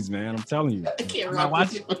best movies, man. I'm telling you. I can't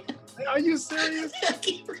watch it. Are you serious?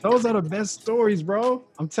 Those are the best stories, bro.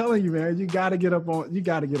 I'm telling you, man. You gotta get up on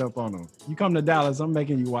them. You come to Dallas, I'm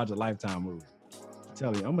making you watch a Lifetime movie. I'm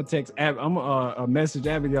telling you, I'm gonna text. I'm gonna message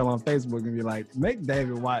Abigail on Facebook and be like, make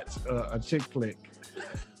David watch a chick flick.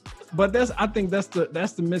 But I think that's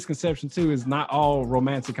the misconception too. Is not all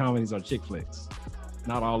romantic comedies are chick flicks.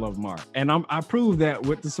 Not all of them are, and I proved that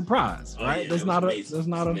with The Surprise, right? Oh, yeah, That's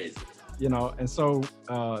not a, you know. And so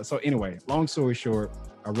anyway, long story short,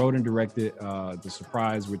 I wrote and directed The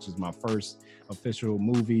Surprise, which is my first official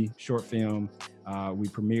movie short film. We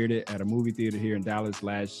premiered it at a movie theater here in Dallas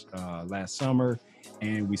last summer,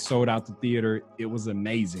 and we sold out the theater. It was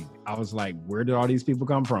amazing. I was like, where did all these people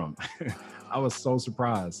come from? I was so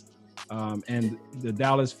surprised. And the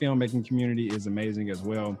Dallas filmmaking community is amazing as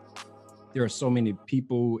well. There are so many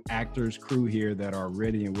people, actors, crew here that are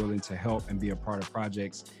ready and willing to help and be a part of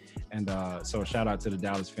projects. And so shout out to the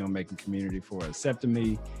Dallas filmmaking community for accepting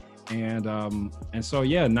me. And so,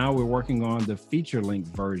 yeah, now we're working on the feature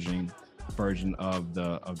length version of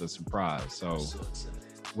the Surprise. So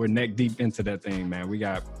we're neck deep into that thing, man.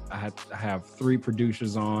 I have 3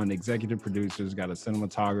 producers on, executive producers, got a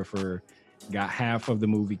cinematographer, got half of the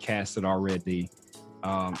movie casted already.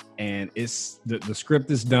 And it's the script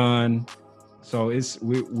is done, so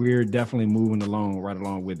we're definitely moving right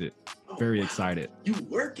along with it. Very excited. You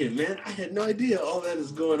working, man? I had no idea all that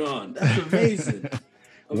is going on. That's amazing.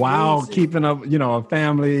 While keeping up, you know, a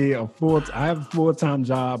family, I have a full-time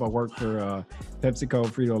job. I work for PepsiCo,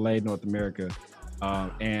 Frito-Lay, North America,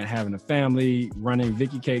 and having a family, running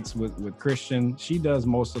Vicky Cakes with Christian. She does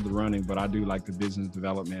most of the running, but I do like the business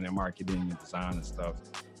development and marketing and design and stuff.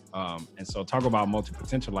 And so talk about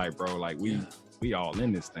multi-potential, like, bro, like we all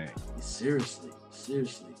in this thing. Seriously.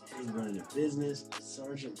 Seriously, and running a business,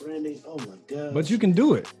 Sergeant Branding. Oh my God! But you can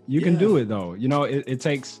do it. You can do it though. You know, it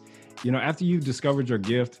takes, you know, after you've discovered your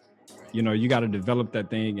gift, you know, you got to develop that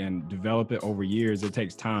thing and develop it over years. It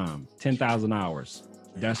takes time. 10,000 hours.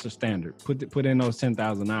 That's the standard. Put in those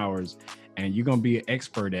 10,000 hours, and you're gonna be an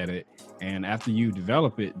expert at it. And after you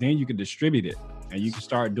develop it, then you can distribute it, and you can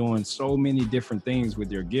start doing so many different things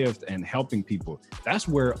with your gift and helping people. That's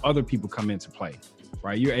where other people come into play,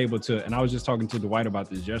 right? You're able to, and I was just talking to Dwight about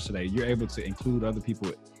this yesterday. You're able to include other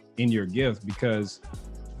people in your gift, because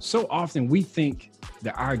so often we think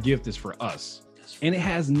that our gift is for us, and it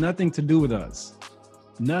has nothing to do with us.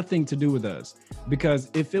 Nothing to do with us.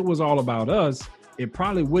 Because if it was all about us, it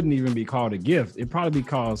probably wouldn't even be called a gift. It'd probably be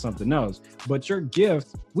called something else. But your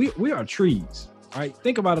gift, we are trees, right?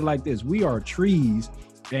 Think about it like this. We are trees,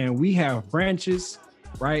 and we have branches,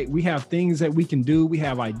 right? We have things that we can do. We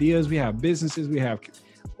have ideas. We have businesses. We have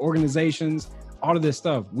organizations, all of this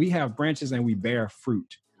stuff. We have branches and we bear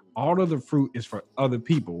fruit. All of the fruit is for other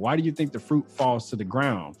people. Why do you think the fruit falls to the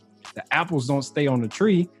ground? The apples don't stay on the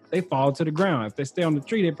tree. They fall to the ground. If they stay on the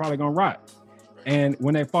tree, they're probably going to rot. And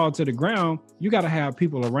when they fall to the ground, you got to have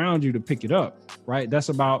people around you to pick it up, right? That's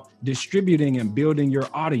about distributing and building your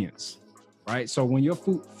audience, right? So when your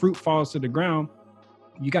fruit falls to the ground,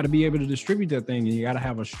 you got to be able to distribute that thing, and you got to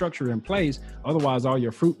have a structure in place. Otherwise, all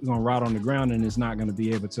your fruit is going to rot on the ground, and it's not going to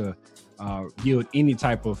be able to yield any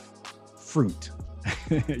type of fruit.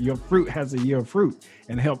 Your fruit has to yield fruit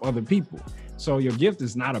and help other people. So your gift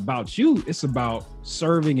is not about you. It's about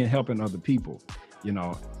serving and helping other people. You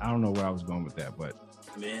know, I don't know where I was going with that, but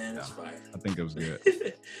man, that's fire. I think it was good.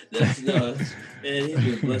 Man, he's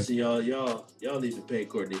been blessing y'all. Y'all need to pay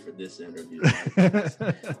Courtney for this interview.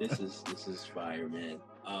 This is fire, man.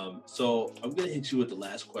 So I'm gonna hit you with the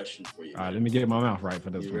last question for you. All right, let me get my mouth right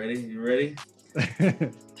for this. You ready? You ready?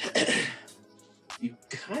 You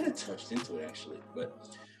kind of touched into it actually, but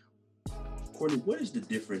Courtney, what is the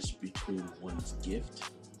difference between one's gift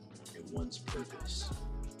and one's purpose?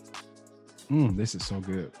 This is so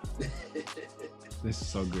good. This is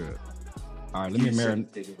so good. All right, let me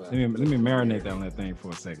marinate on that thing for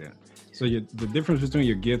a second. So the difference between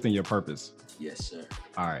your gift and your purpose. Yes, sir.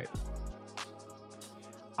 All right.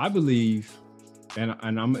 I believe, and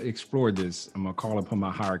I'm gonna explore this. I'm gonna call upon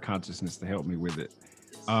my higher consciousness to help me with it.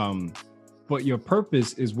 But your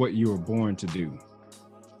purpose is what you were born to do.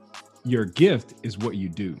 Your gift is what you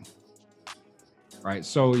do. Right.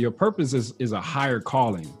 So your purpose is a higher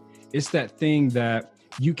calling. It's that thing that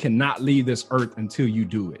you cannot leave this earth until you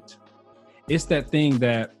do it. It's that thing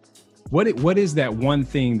that, what is that one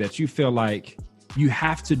thing that you feel like you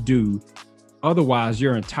have to do, otherwise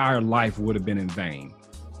your entire life would have been in vain?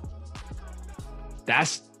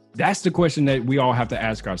 That's the question that we all have to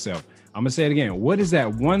ask ourselves. I'm gonna say it again. What is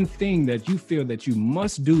that one thing that you feel that you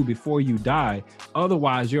must do before you die,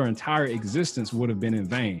 otherwise your entire existence would have been in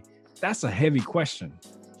vain? That's a heavy question.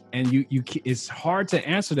 And it's hard to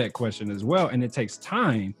answer that question as well. And it takes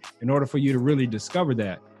time in order for you to really discover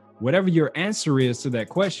that. Whatever your answer is to that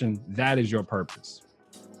question, that is your purpose.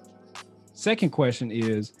 Second question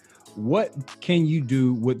is, what can you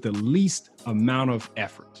do with the least amount of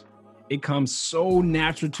effort? It comes so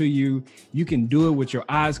natural to you. You can do it with your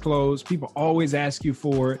eyes closed. People always ask you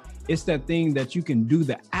for it. It's that thing that you can do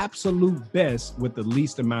the absolute best with the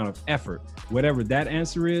least amount of effort. Whatever that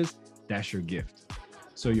answer is, that's your gift.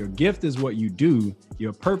 So your gift is what you do.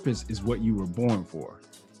 Your purpose is what you were born for,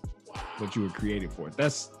 what you were created for.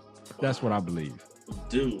 That's what I believe.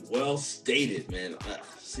 Dude, well stated, man.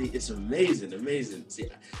 See, it's amazing. See,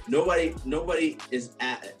 nobody is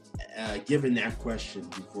given that question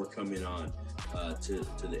before coming on to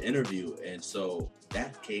the interview, and so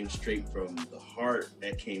that came straight from the heart.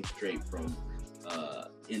 That came straight from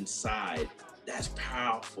inside. That's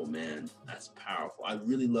powerful, man. That's powerful. I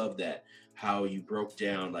really love that, how you broke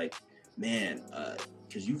down, like, man,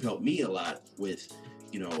 because you've helped me a lot with,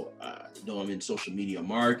 though I'm in social media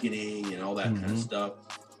marketing and all that kind of stuff.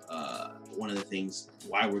 One of the things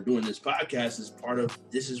why we're doing this podcast is part of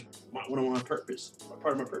my purpose.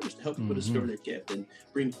 Part of my purpose to help people discover their gift and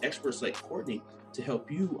bring experts like Courtney to help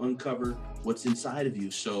you uncover what's inside of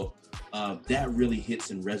you. So that really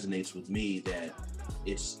hits and resonates with me, that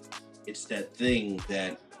it's that thing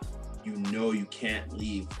that you can't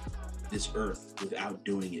leave this earth without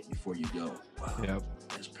doing it before you go. Wow. Yep.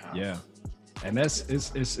 That's powerful. Yeah. And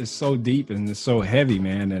it's so deep and it's so heavy,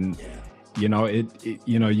 man. And you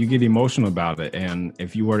get emotional about it. And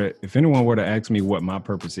if anyone were to ask me what my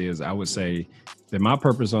purpose is, I would say that my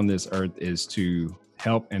purpose on this earth is to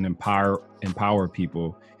help and empower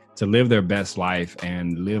people to live their best life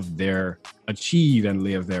and achieve and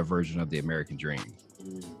live their version of the American dream.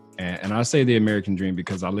 And I say the American dream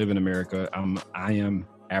because I live in America. I am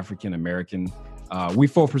African American. We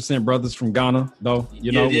 4% brothers from Ghana, though.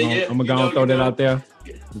 I'm gonna throw that out there.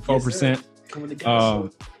 4%. Coming together.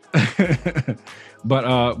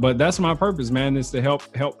 But that's my purpose, man, is to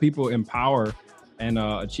help people empower and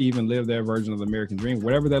achieve and live their version of the American dream,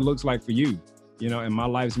 whatever that looks like for you. And my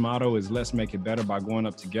life's motto is let's make it better by going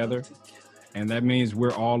up together. And that means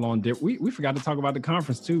we're all on different. We forgot to talk about the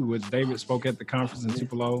conference too, which David spoke at the conference in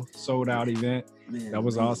Tupelo, sold out event. That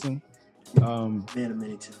was awesome. Man of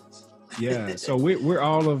many talents. Yeah. So we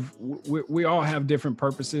all have different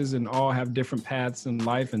purposes and all have different paths in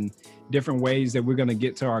life and different ways that we're going to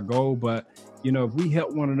get to our goal. But, if we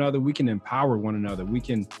help one another, we can empower one another. We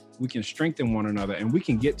can strengthen one another, and we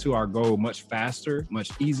can get to our goal much faster,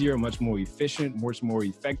 much easier, much more efficient, much more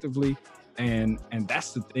effectively. And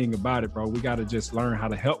that's the thing about it, bro. We got to just learn how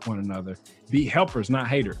to help one another. Be helpers, not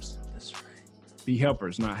haters. That's right. Be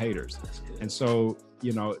helpers, not haters. That's good. And so,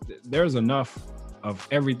 there's enough of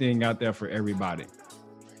everything out there for everybody.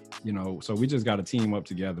 So we just got to team up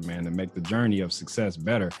together, man, and make the journey of success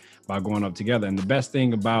better by going up together. And the best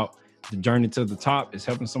thing about the journey to the top is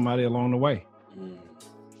helping somebody along the way.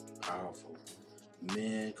 Powerful.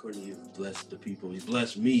 Man, Courtney, you've blessed the people. You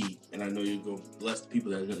blessed me, and I know you're going to bless the people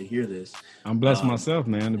that are going to hear this. I'm blessed myself,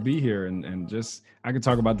 man, to be here. And just, I could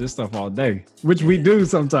talk about this stuff all day, which we do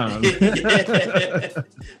sometimes.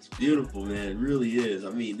 It's beautiful, man. It really is. I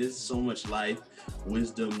mean, there's so much life,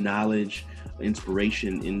 wisdom, knowledge,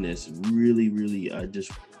 inspiration in this. Really, really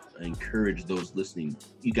just encourage those listening.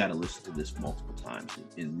 You got to listen to this multiple times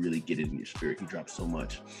and really get it in your spirit. He drops so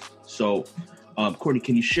much. So, Courtney,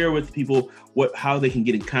 can you share with people how they can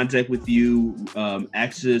get in contact with you,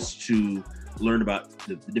 access to learn about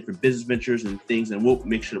the different business ventures and things, and we'll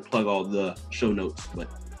make sure to plug all the show notes. But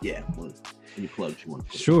yeah, any plugs you want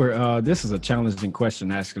to put? Sure. This is a challenging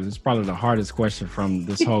question, actually. It's probably the hardest question from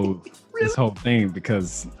this whole this whole thing,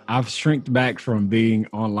 because I've shrinked back from being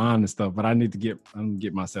online and stuff, but I need to get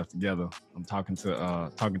myself together. I'm talking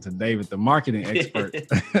to David, the marketing expert.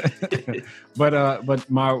 But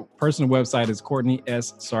my personal website is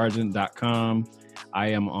CourtneySSargent.com. I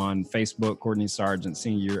am on Facebook, Courtney Sargent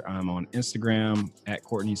Senior. I'm on Instagram at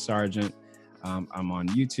Courtney Sargent. I'm on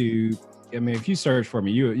YouTube. I mean, if you search for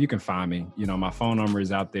me, you can find me. My phone number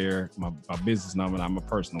is out there. My business number, not my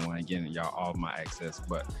personal one. Again, y'all all my access.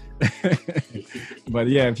 But but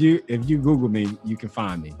yeah, if you Google me, you can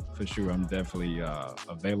find me for sure. I'm definitely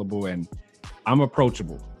available, and I'm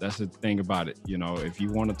approachable. That's the thing about it. If you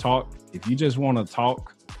want to talk, if you just want to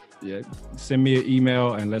talk, send me an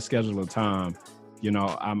email and let's schedule a time.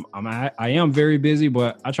 I am very busy,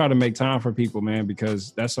 but I try to make time for people, man,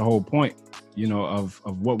 because that's the whole point,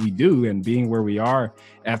 of what we do and being where we are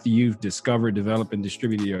after you've discovered, developed, and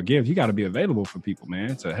distributed your gift. You got to be available for people,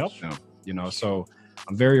 man, to help them, so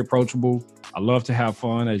I'm very approachable. I love to have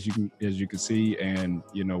fun, as you can see, and,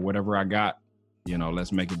 whatever I got,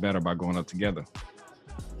 let's make it better by going up together.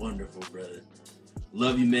 Wonderful, brother.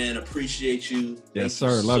 Love you, man. Appreciate you. Yes,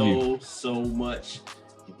 sir. Love you so much.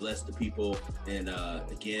 You bless the people. And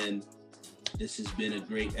again, this has been a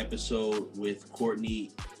great episode with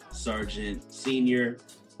Courtney Sargent Senior.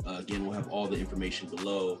 Again, we'll have all the information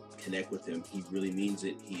below. Connect with him. He really means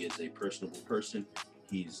it. He is a personable person.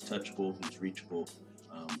 He's touchable. He's reachable.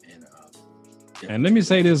 And let me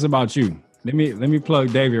say this about you. Let me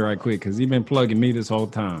plug David right quick, because he's been plugging me this whole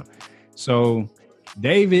time. So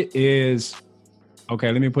David is, okay,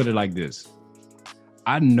 let me put it like this.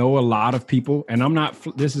 I know a lot of people, and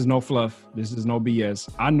this is no fluff. This is no BS.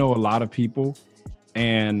 I know a lot of people,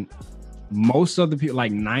 and most of the people,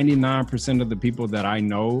 like 99% of the people that I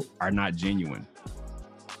know, are not genuine.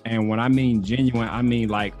 And when I mean genuine, I mean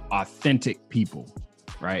like authentic people,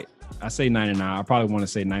 right? I say 99. I probably want to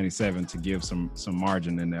say 97 to give some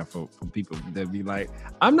margin in there for people that be like,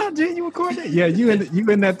 I'm not genuine, Courtney. Yeah, you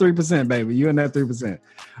in that 3%, baby. You in that 3%.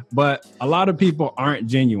 But a lot of people aren't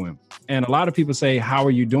genuine. And a lot of people say, how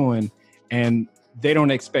are you doing? And they don't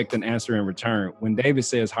expect an answer in return. When David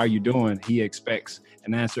says, how are you doing? He expects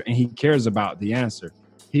an answer, and he cares about the answer.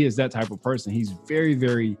 He is that type of person. He's very,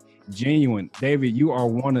 very genuine. David, you are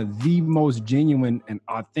one of the most genuine and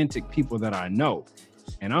authentic people that I know.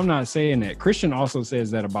 And I'm not saying that. Christian also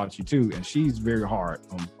says that about you too. And she's very hard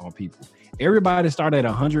on people. Everybody start at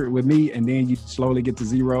 100 with me, and then you slowly get to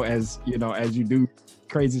 0 as you do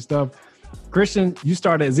crazy stuff. Christian, you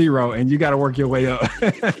start at 0 and you got to work your way up.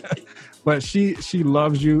 But she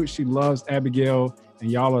loves you. She loves Abigail,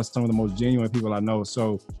 and y'all are some of the most genuine people I know.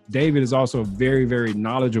 So David is also very, very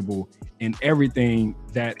knowledgeable in everything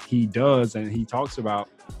that he does and he talks about.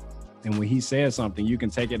 And when he says something, you can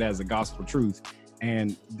take it as a gospel truth.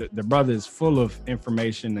 And the brother is full of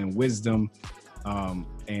information and wisdom.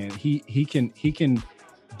 And he can,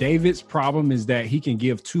 David's problem is that he can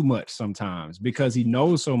give too much sometimes because he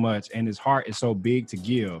knows so much and his heart is so big to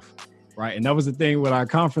give. Right. And that was the thing with our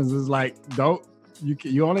conference is like,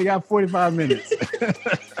 you only got 45 minutes.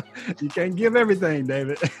 You can't give everything,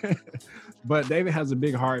 David. But David has a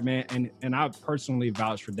big heart, man. And I personally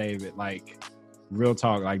vouch for David. Like, real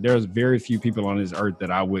talk, like there's very few people on this earth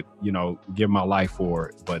that I would, give my life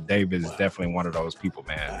for. But David is definitely one of those people,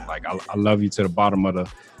 man. Like I love you to the bottom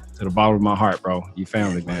of my heart, bro. You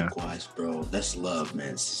family, man. Likewise, bro. That's love,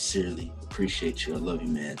 man. Sincerely appreciate you. I love you,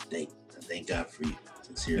 man. Thank God for you.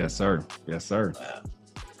 Sincerely. Yes, sir. Yes, sir. Wow.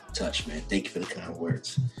 Touch, man. Thank you for the kind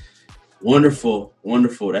words. Wonderful.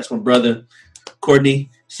 That's my brother,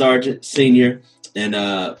 Courtney Sargent Sr. And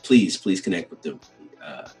please connect with them.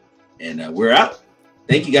 And we're out.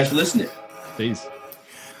 Thank you guys for listening. Peace.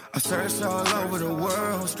 I searched all over the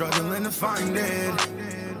world, struggling to find it.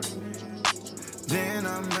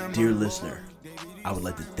 Dear listener, I would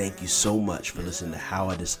like to thank you so much for listening to How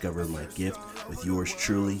I Discovered My Gift with yours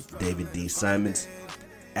truly, David D. Simons.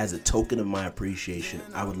 As a token of my appreciation,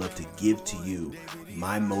 I would love to give to you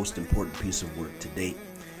my most important piece of work to date,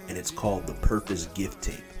 and it's called the Purpose Gift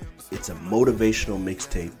Tape. It's a motivational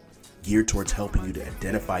mixtape geared towards helping you to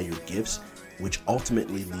identify your gifts, which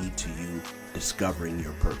ultimately lead to you discovering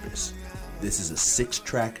your purpose. This is a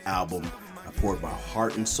 6-track album I poured my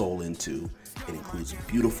heart and soul into. It includes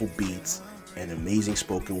beautiful beats and amazing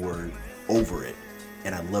spoken word over it,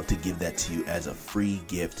 and I'd love to give that to you as a free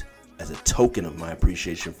gift, as a token of my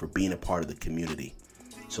appreciation for being a part of the community.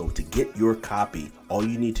 So to get your copy, all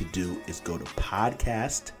you need to do is go to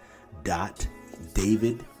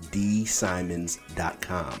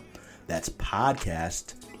podcast.daviddsimons.com. That's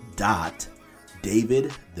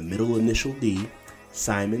podcast.david, the middle initial D,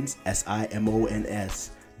 Simons,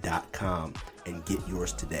 SIMONS.com, and get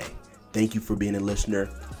yours today. Thank you for being a listener.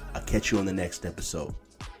 I'll catch you on the next episode.